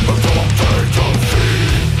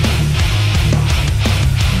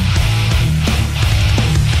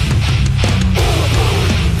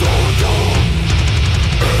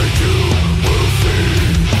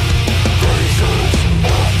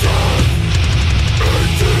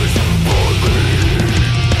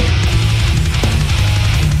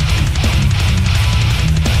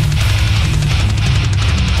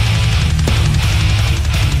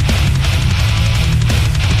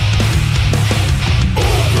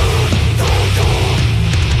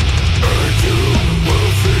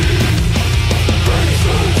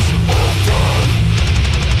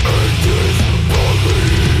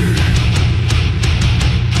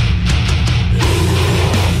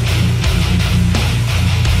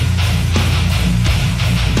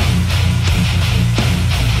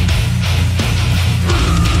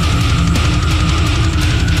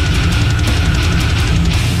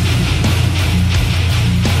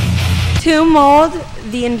 To mold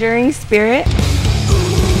the enduring spirit.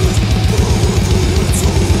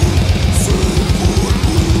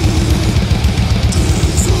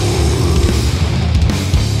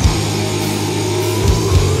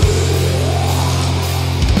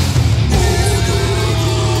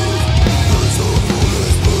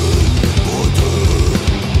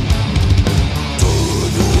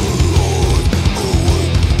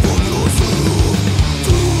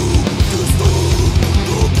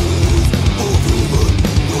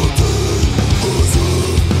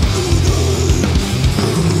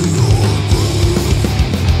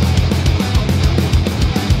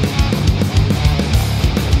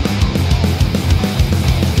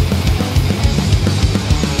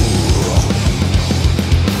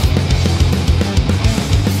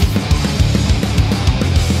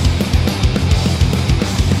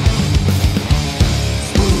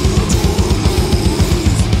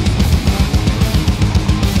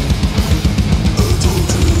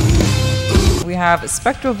 Have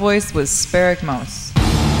Spectral Voice with Sparagmos.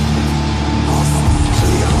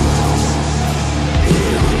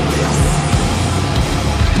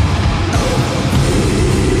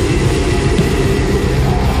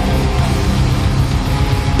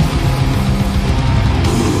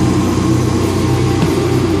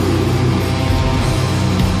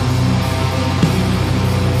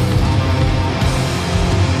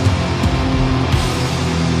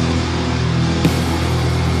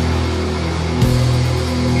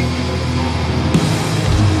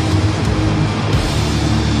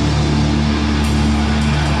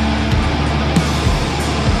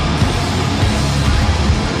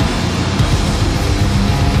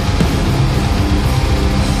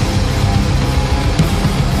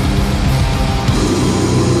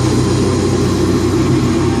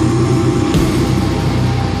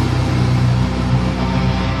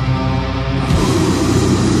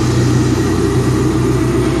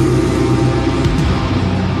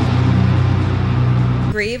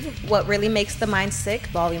 What Really Makes the Mind Sick,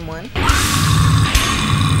 Volume 1.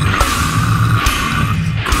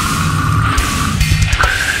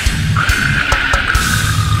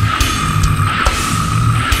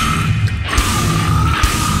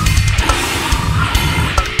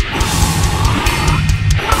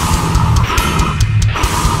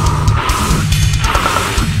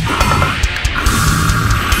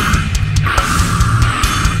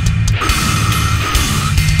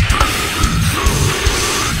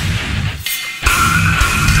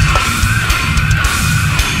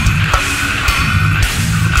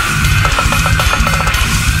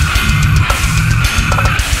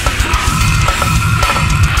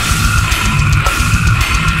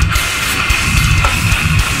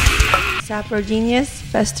 Saprogenius,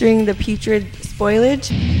 festering the putrid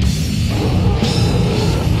spoilage.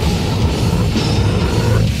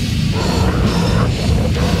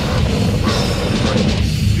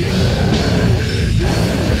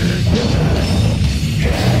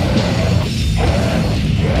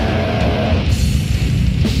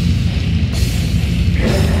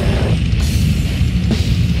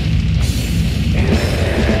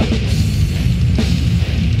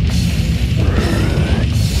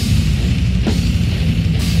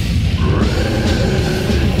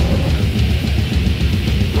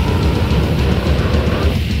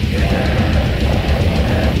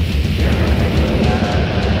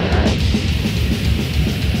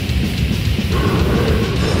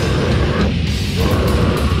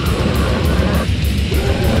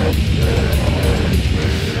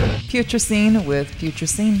 Putrescene with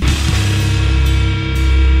Putrescene.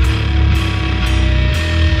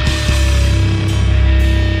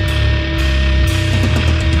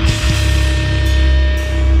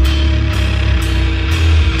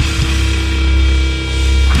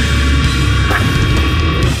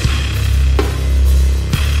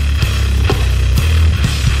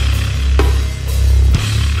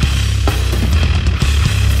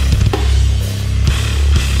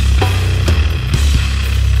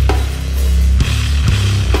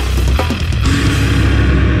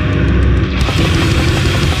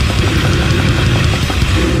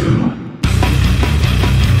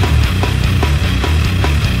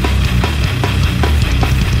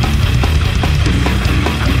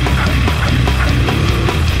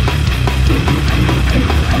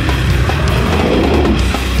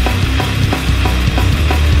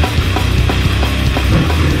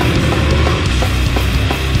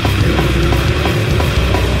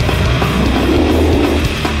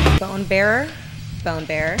 Bone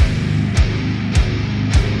Bearer.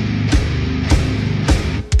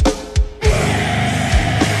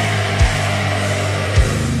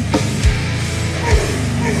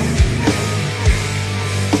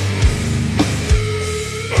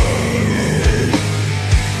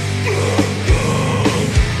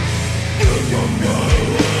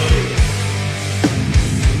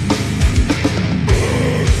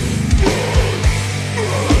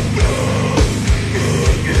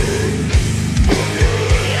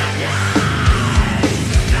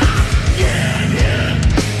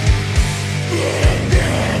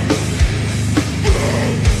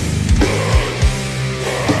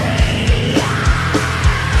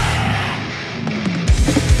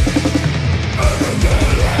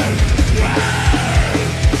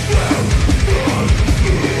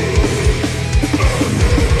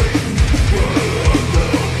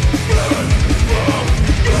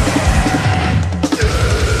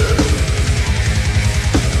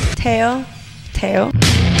 Tail.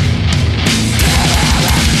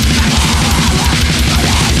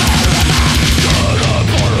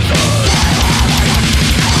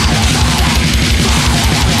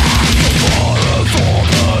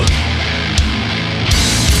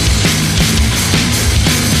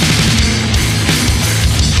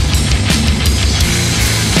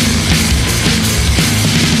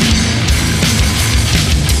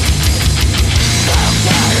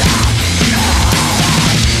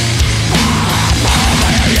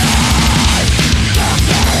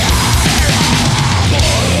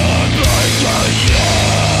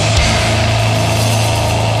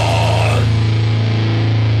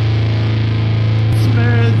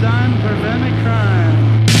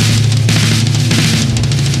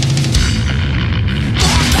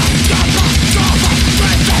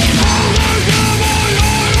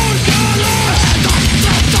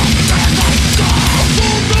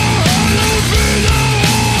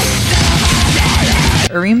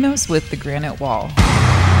 Arimnos with the Granite Wall.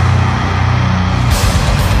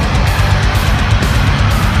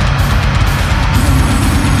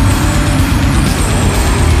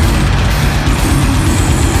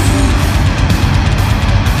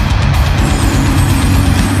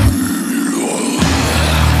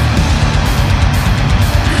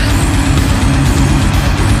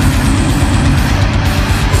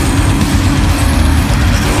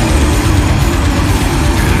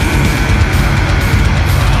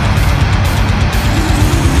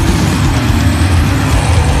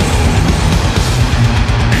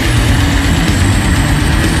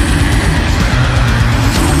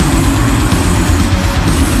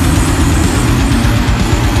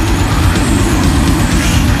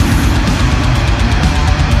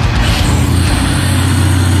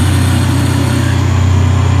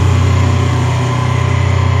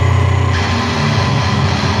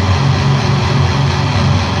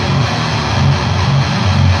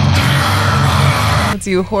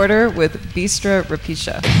 do Hoarder with Bistra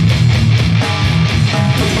Rapisha.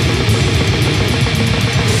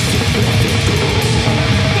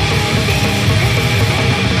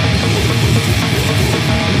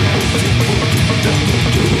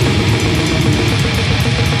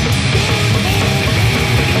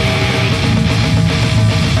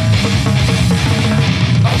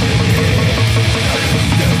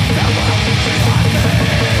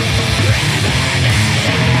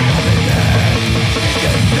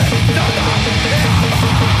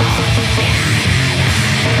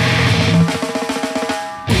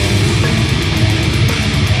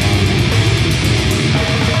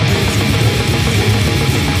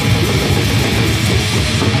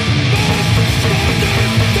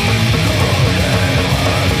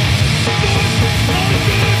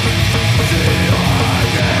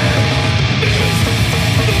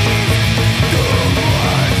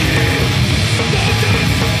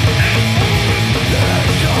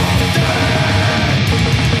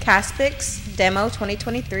 Caspix Demo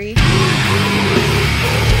 2023.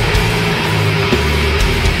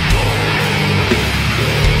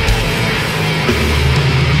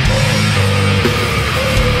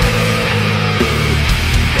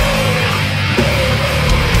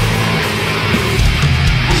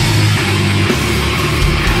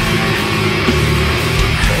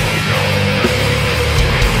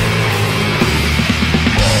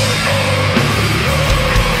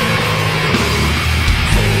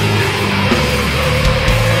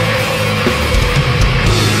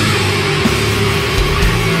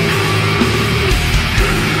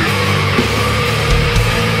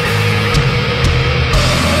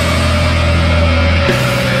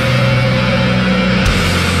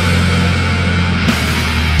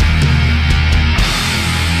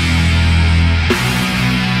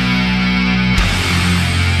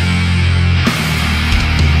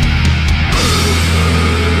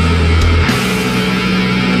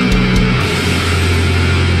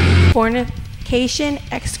 Fornication,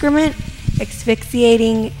 excrement,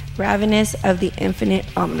 asphyxiating ravenous of the infinite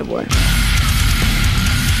omnivore.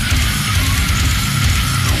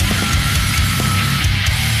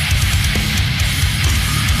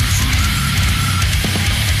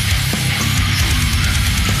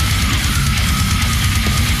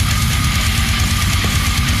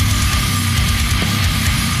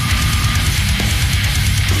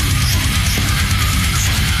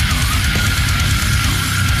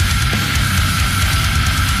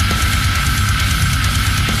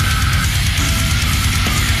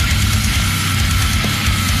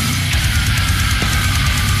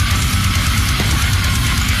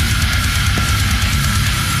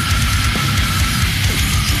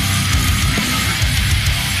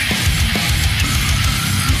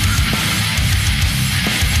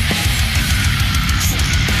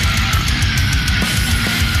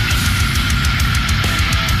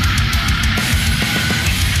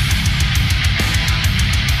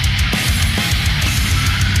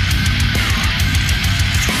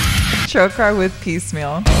 Trokar with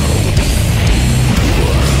Piecemeal.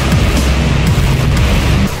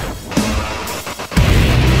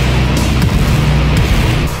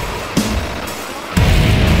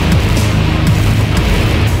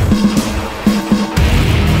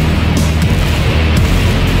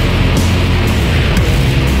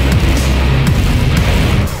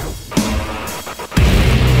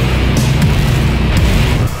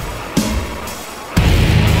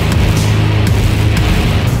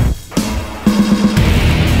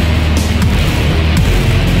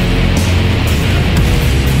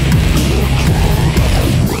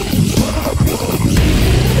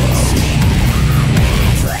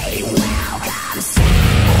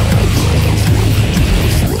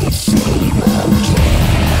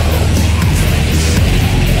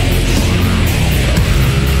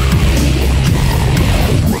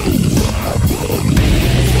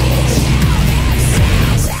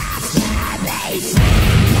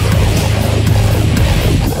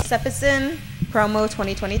 Sepicin Promo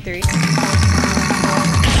 2023.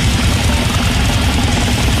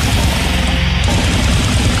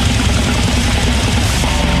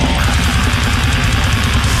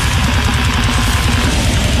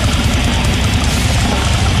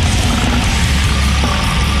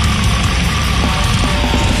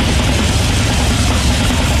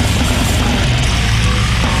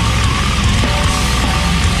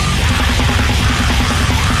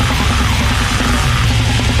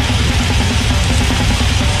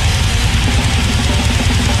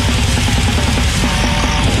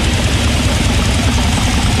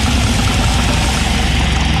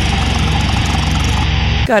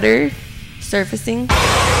 Gutter, surfacing.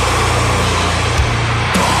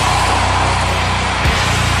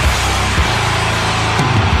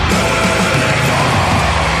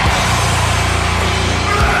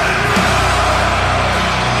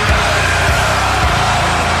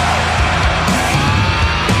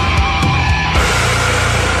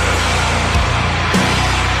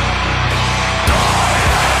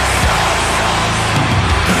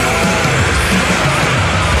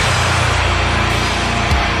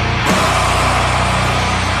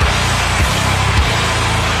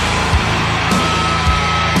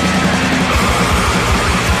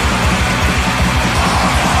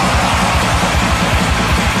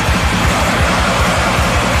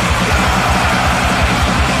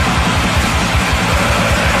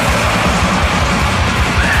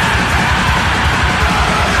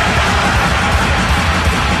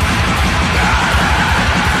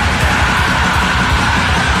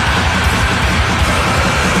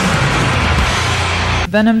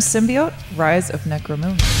 Venom Symbiote, Rise of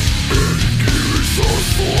Necromoon.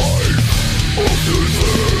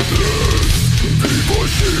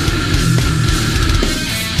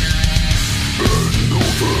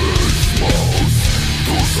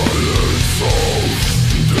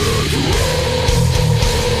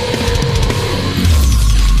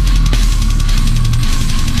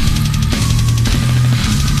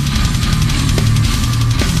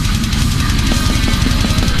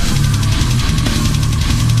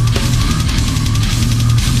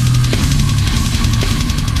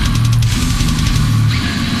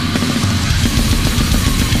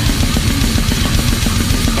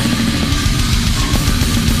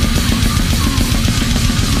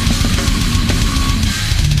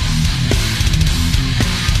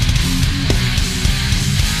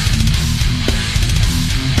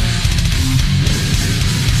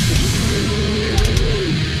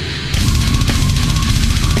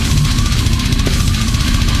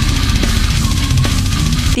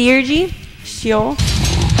 Theurgy, Sheol.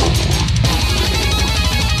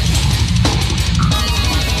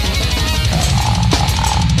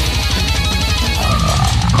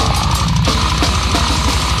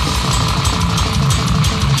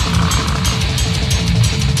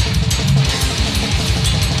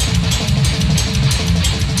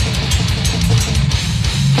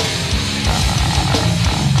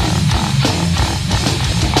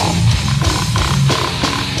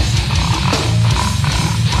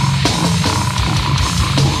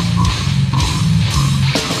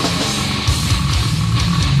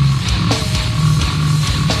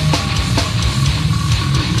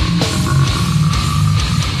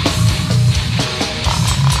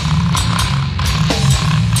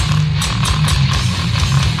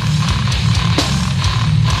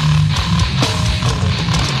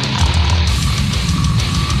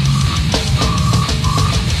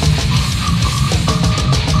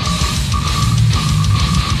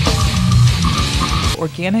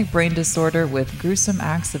 Organic brain disorder with gruesome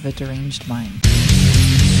acts of a deranged mind.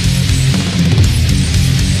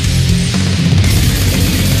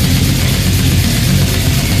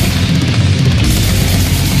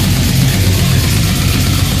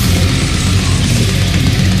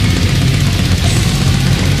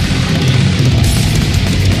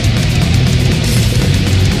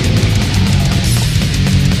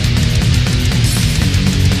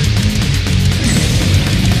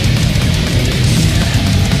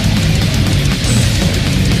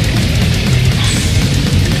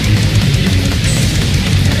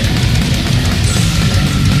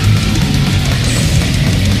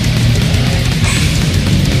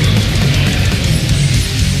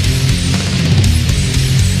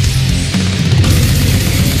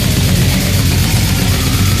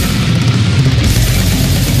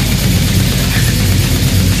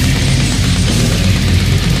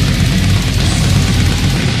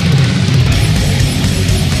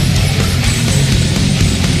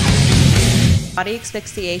 Body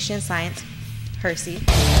asphyxiation science, Hersey.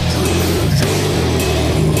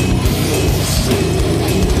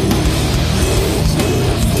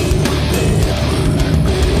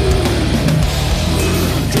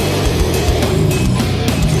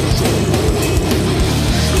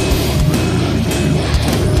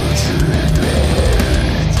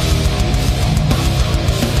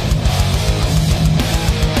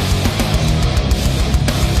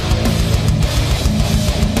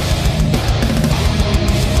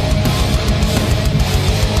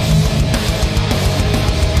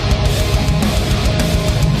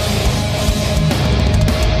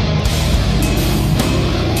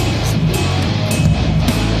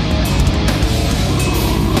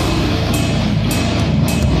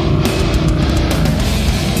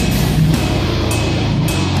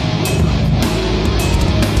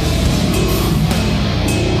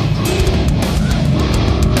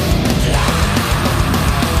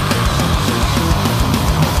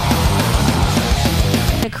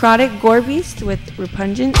 Necrotic Gore Beast with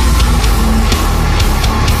Repugnant.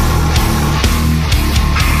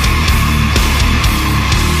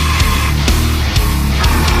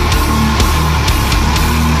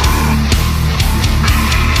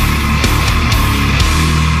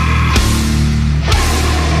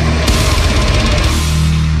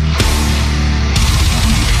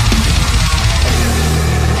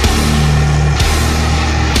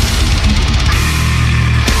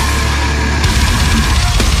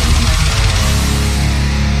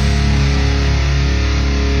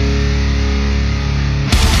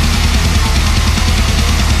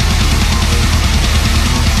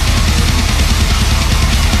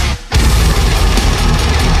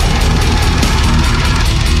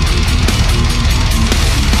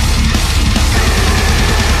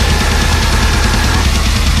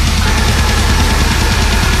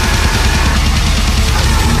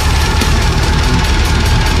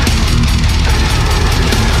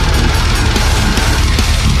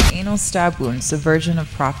 stab wound, subversion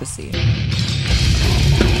of prophecy.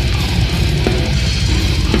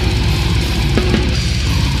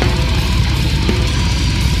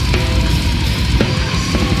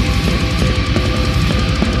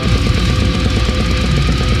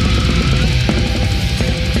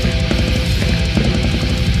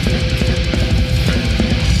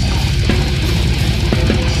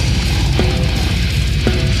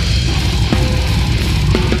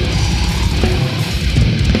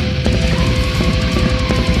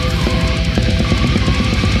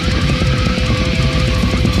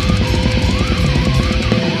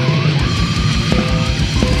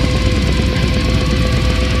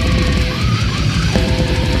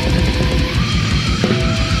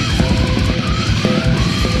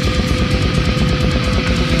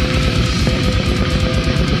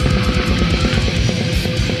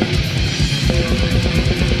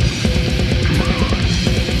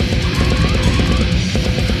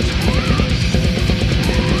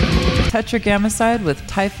 Tetragrammaticide with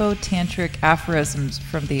typho-tantric aphorisms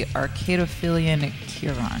from the Arcadophilian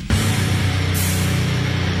Chiron.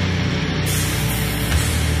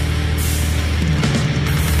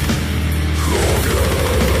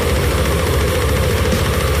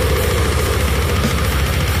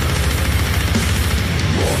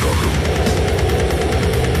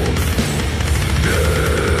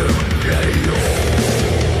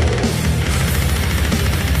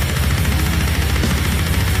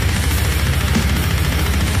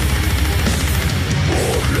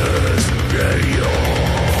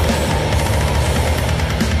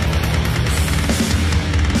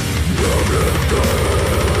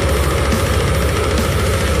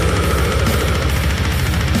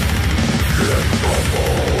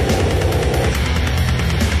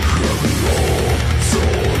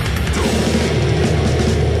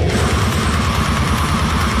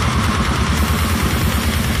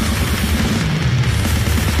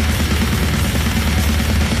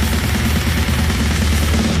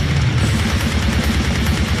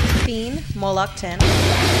 Moloch 10.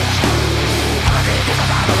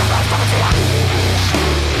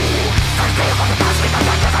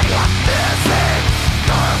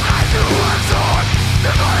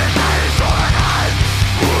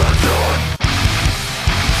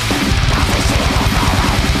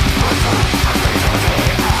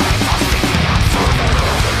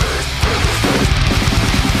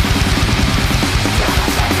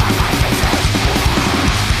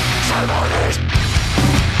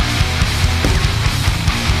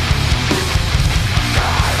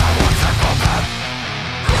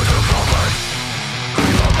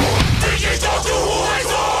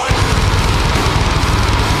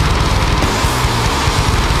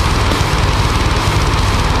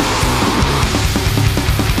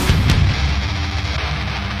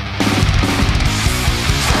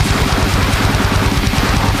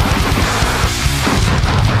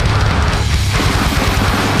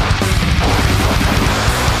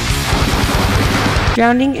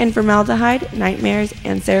 Drowning in Formaldehyde, Nightmares,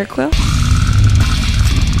 and Seroquel.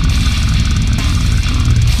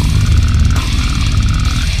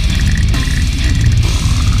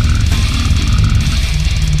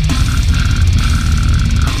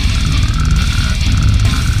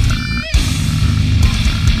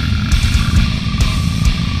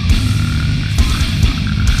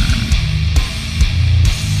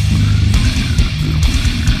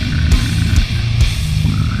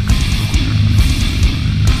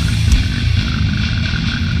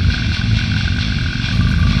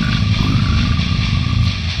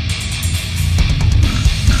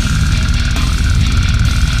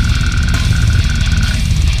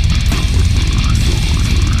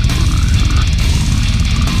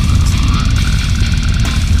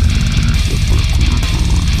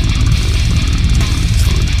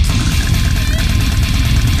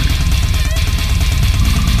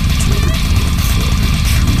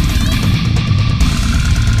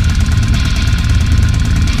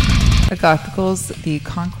 Gothicals, the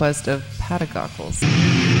conquest of Patagothicals.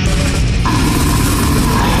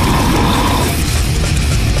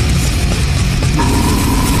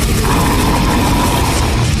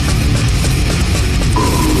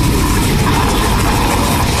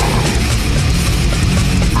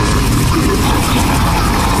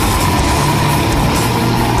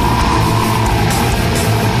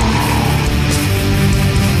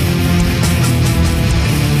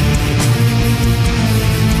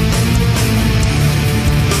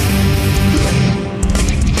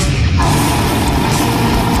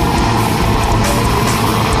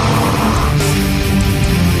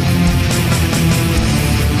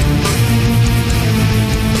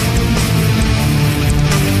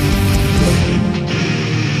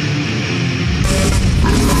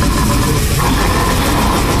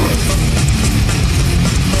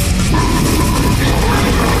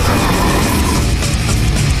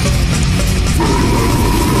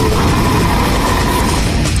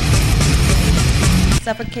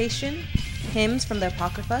 Decapitation, Hymns from the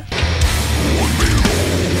Apocrypha.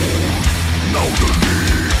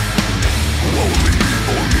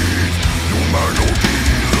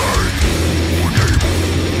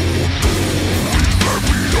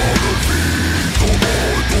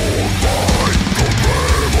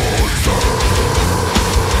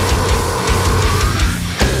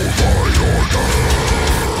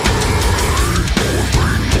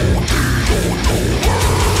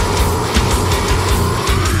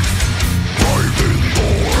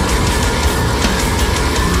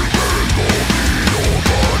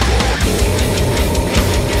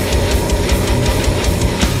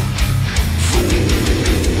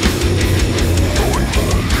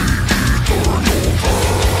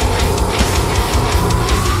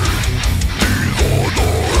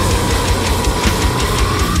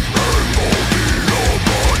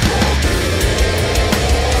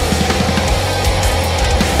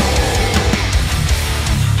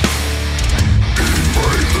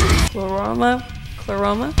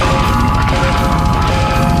 Claroma.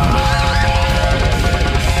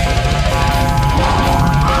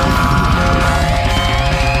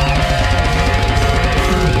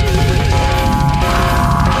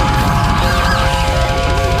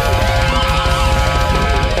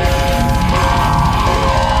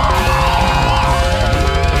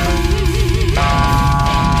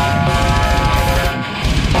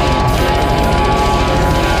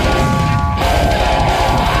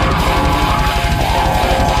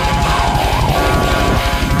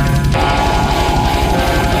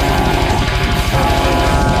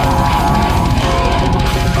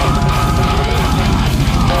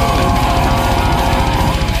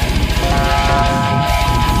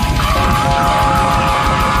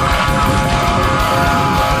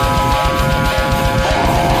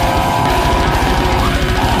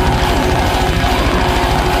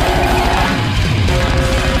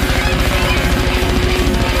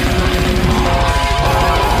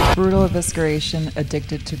 Brutal evisceration,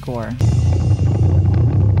 addicted to gore.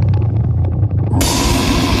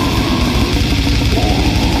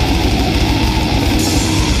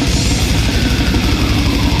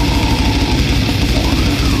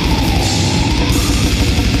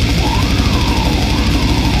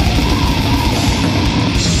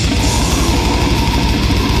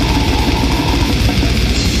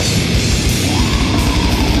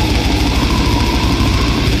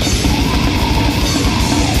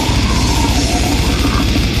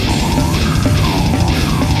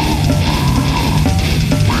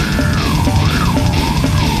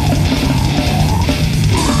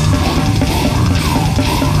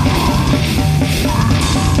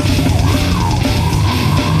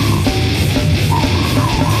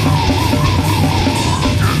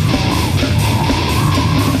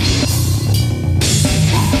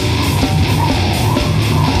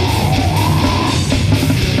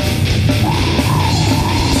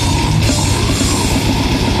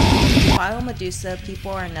 Medusa,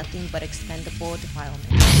 people are nothing but expendable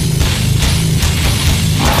defilement.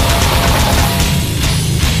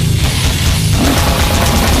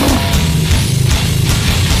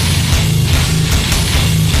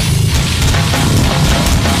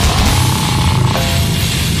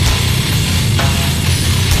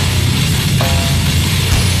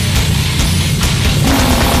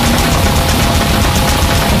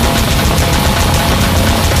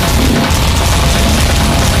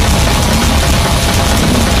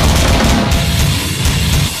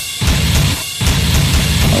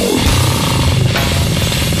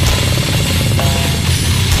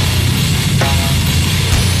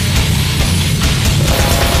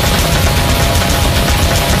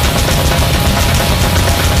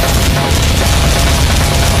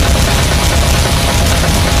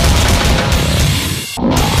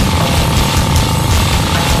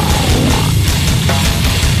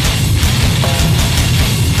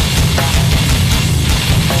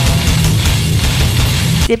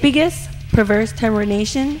 Dipigus, perverse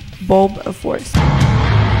termination, bulb of force.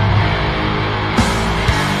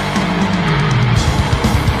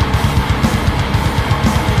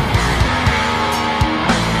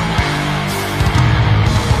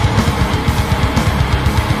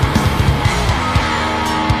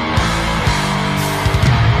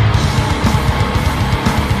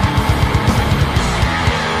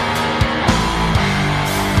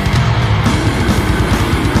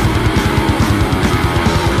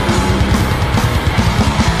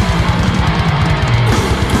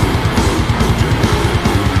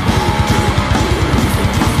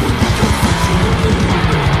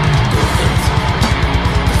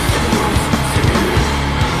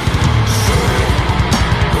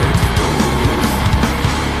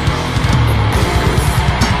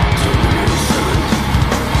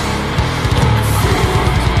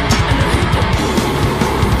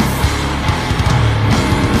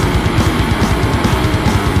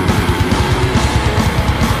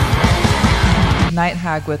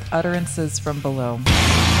 hag with utterances from below.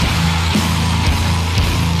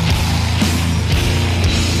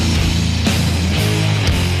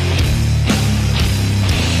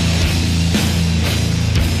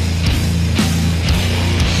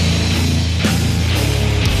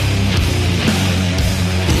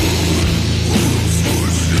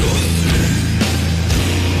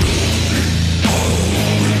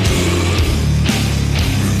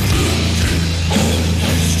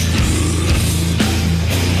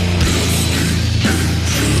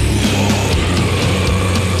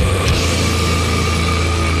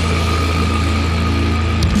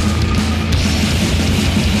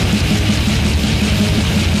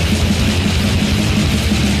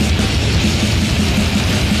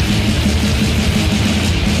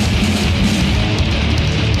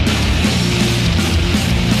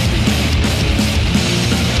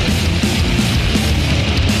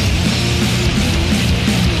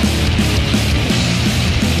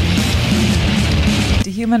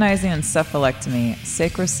 Dehumanizing encephalectomy,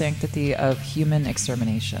 sacrosanctity of human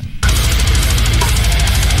extermination.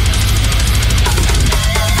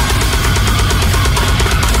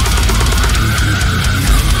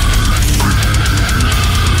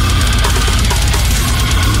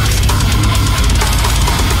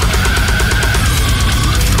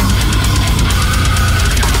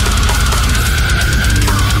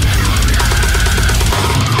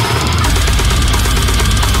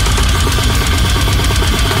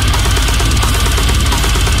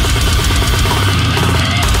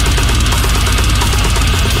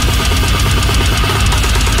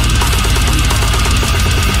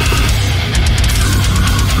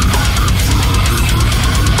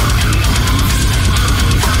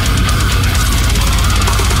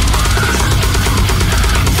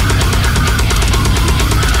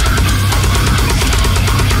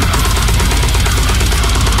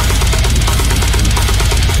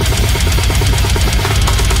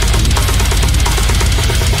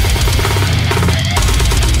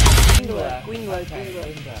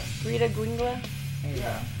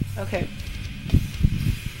 Okay.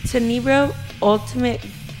 Tenebro Ultimate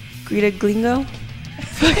Greta Glingo.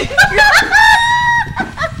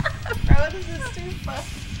 Bro, this is too fun.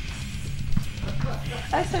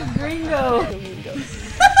 I said gringo.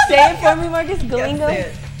 Say it for me, Marcus. Glingo.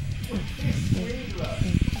 Yes,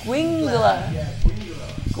 Gwingla.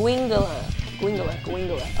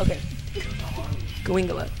 Gwingla. Okay.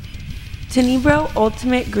 Gwingla. Tenebro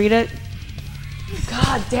Ultimate Greta.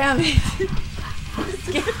 God damn it.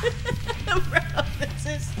 Bro, this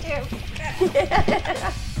is stupid.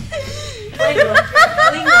 Glingla.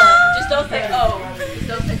 Just don't say oh. Just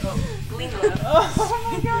don't say oh. Glingla. Oh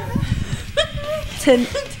my god.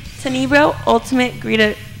 Tenebro Ultimate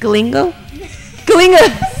Greta Glingo. Glinga.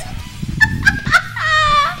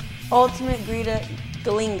 Ultimate Greta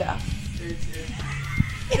Glinga.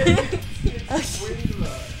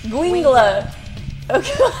 Gwingla.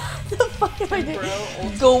 Okay. What the fuck am I doing?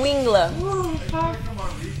 Gwingla.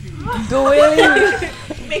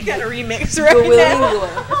 Make that a remix right now.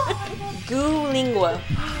 Gulingua.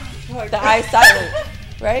 The I silent,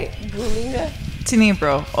 right? Gulinga.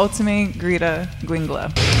 Tenebro, Ultimate Greta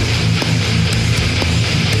Gwingla.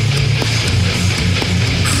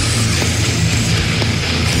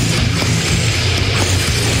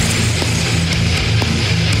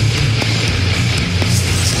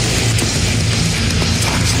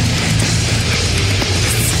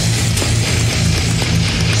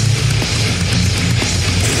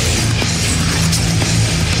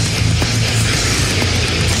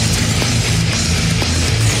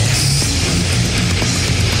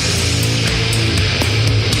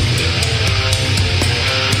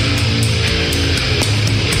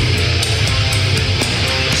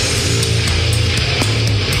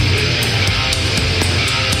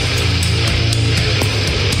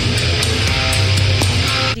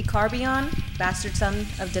 Carbion, bastard son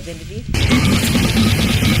of divinity.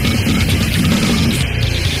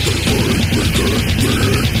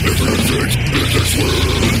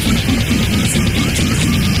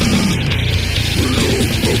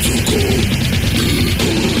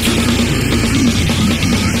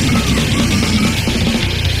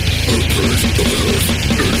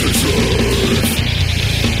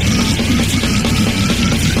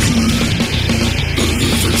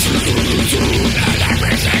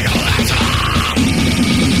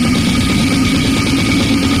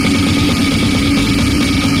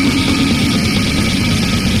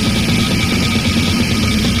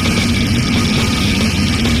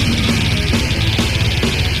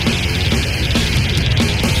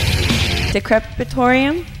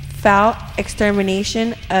 Decapitorium, foul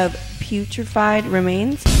extermination of putrefied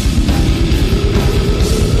remains.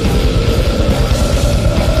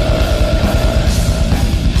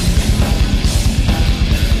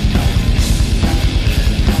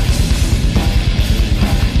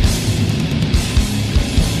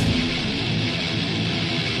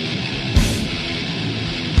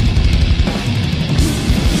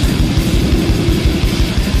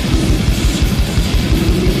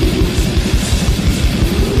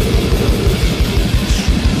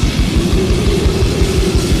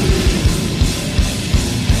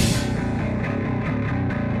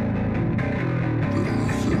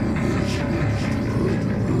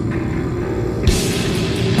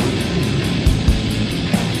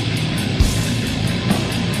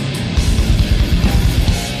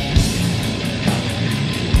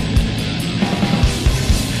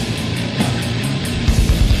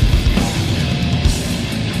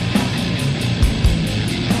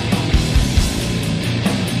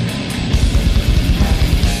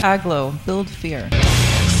 Aglo, Build Fear.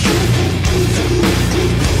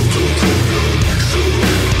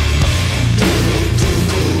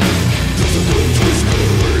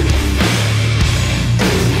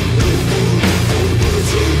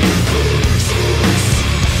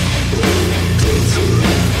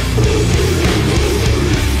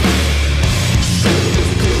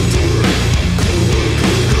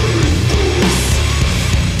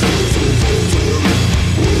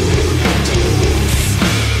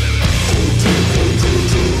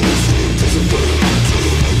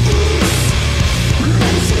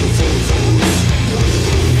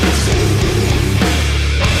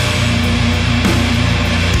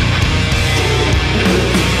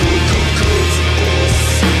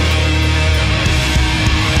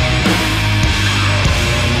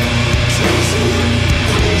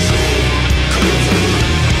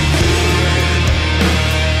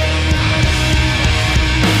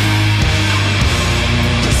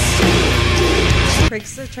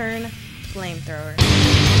 Pricks the turn, flamethrower.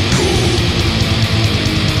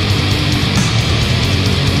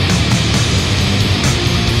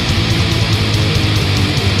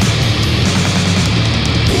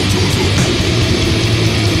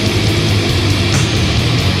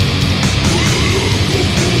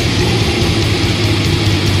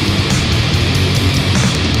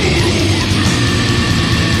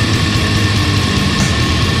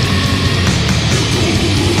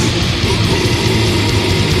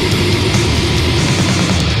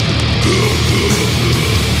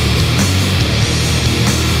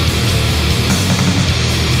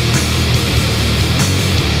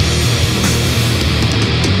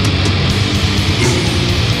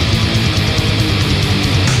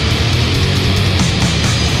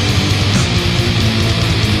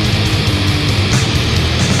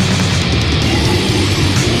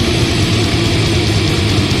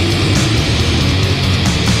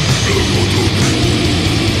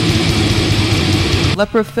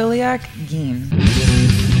 Leprophiliac Geen.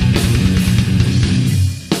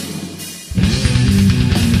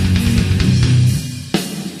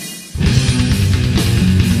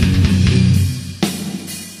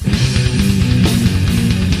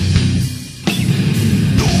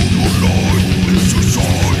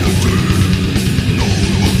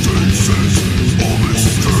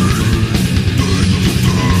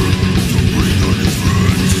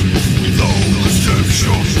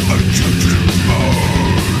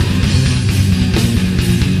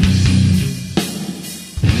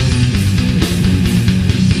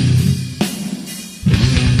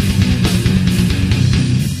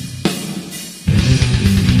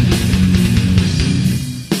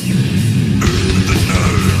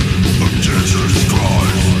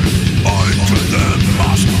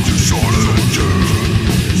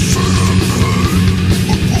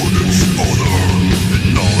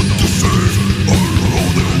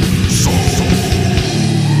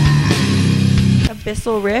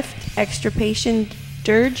 Abyssal Rift, Extirpation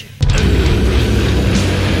Dirge.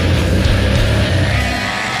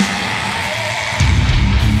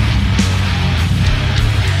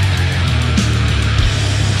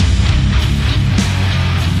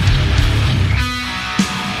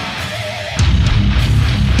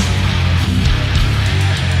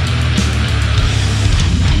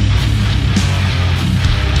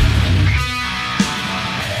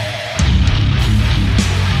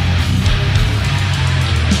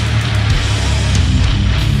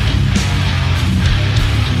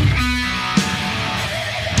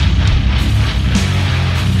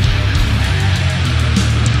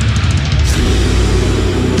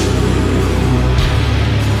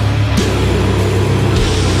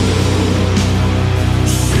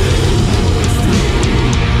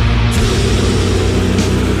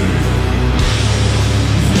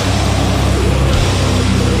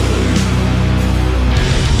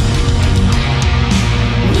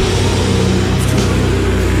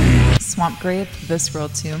 Swamp Grave, Visceral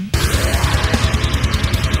Tomb.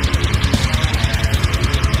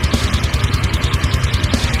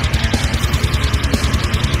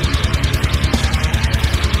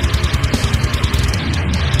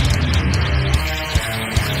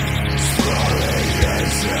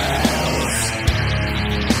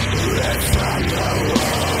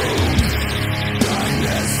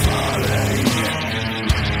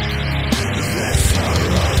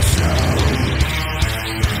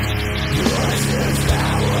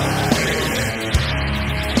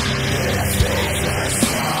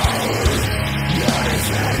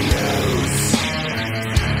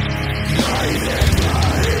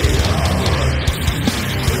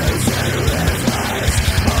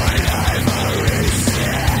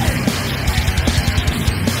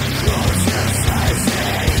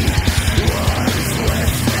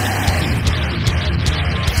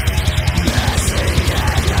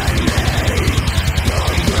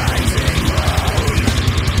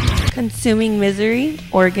 Consuming Misery,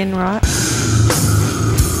 Organ Rot.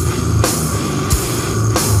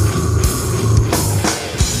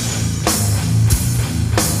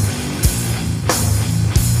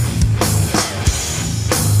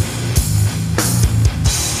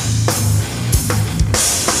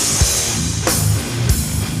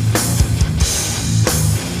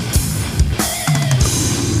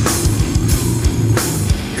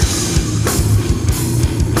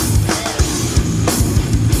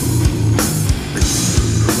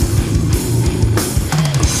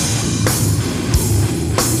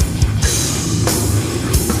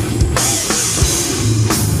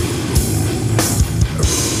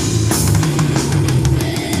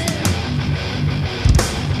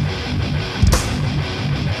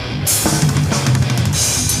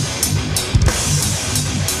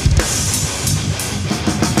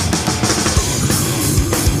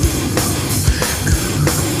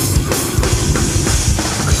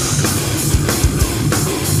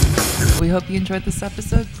 We hope you enjoyed this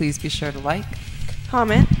episode. Please be sure to like,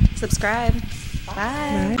 comment, Subscribe.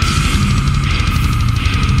 Bye.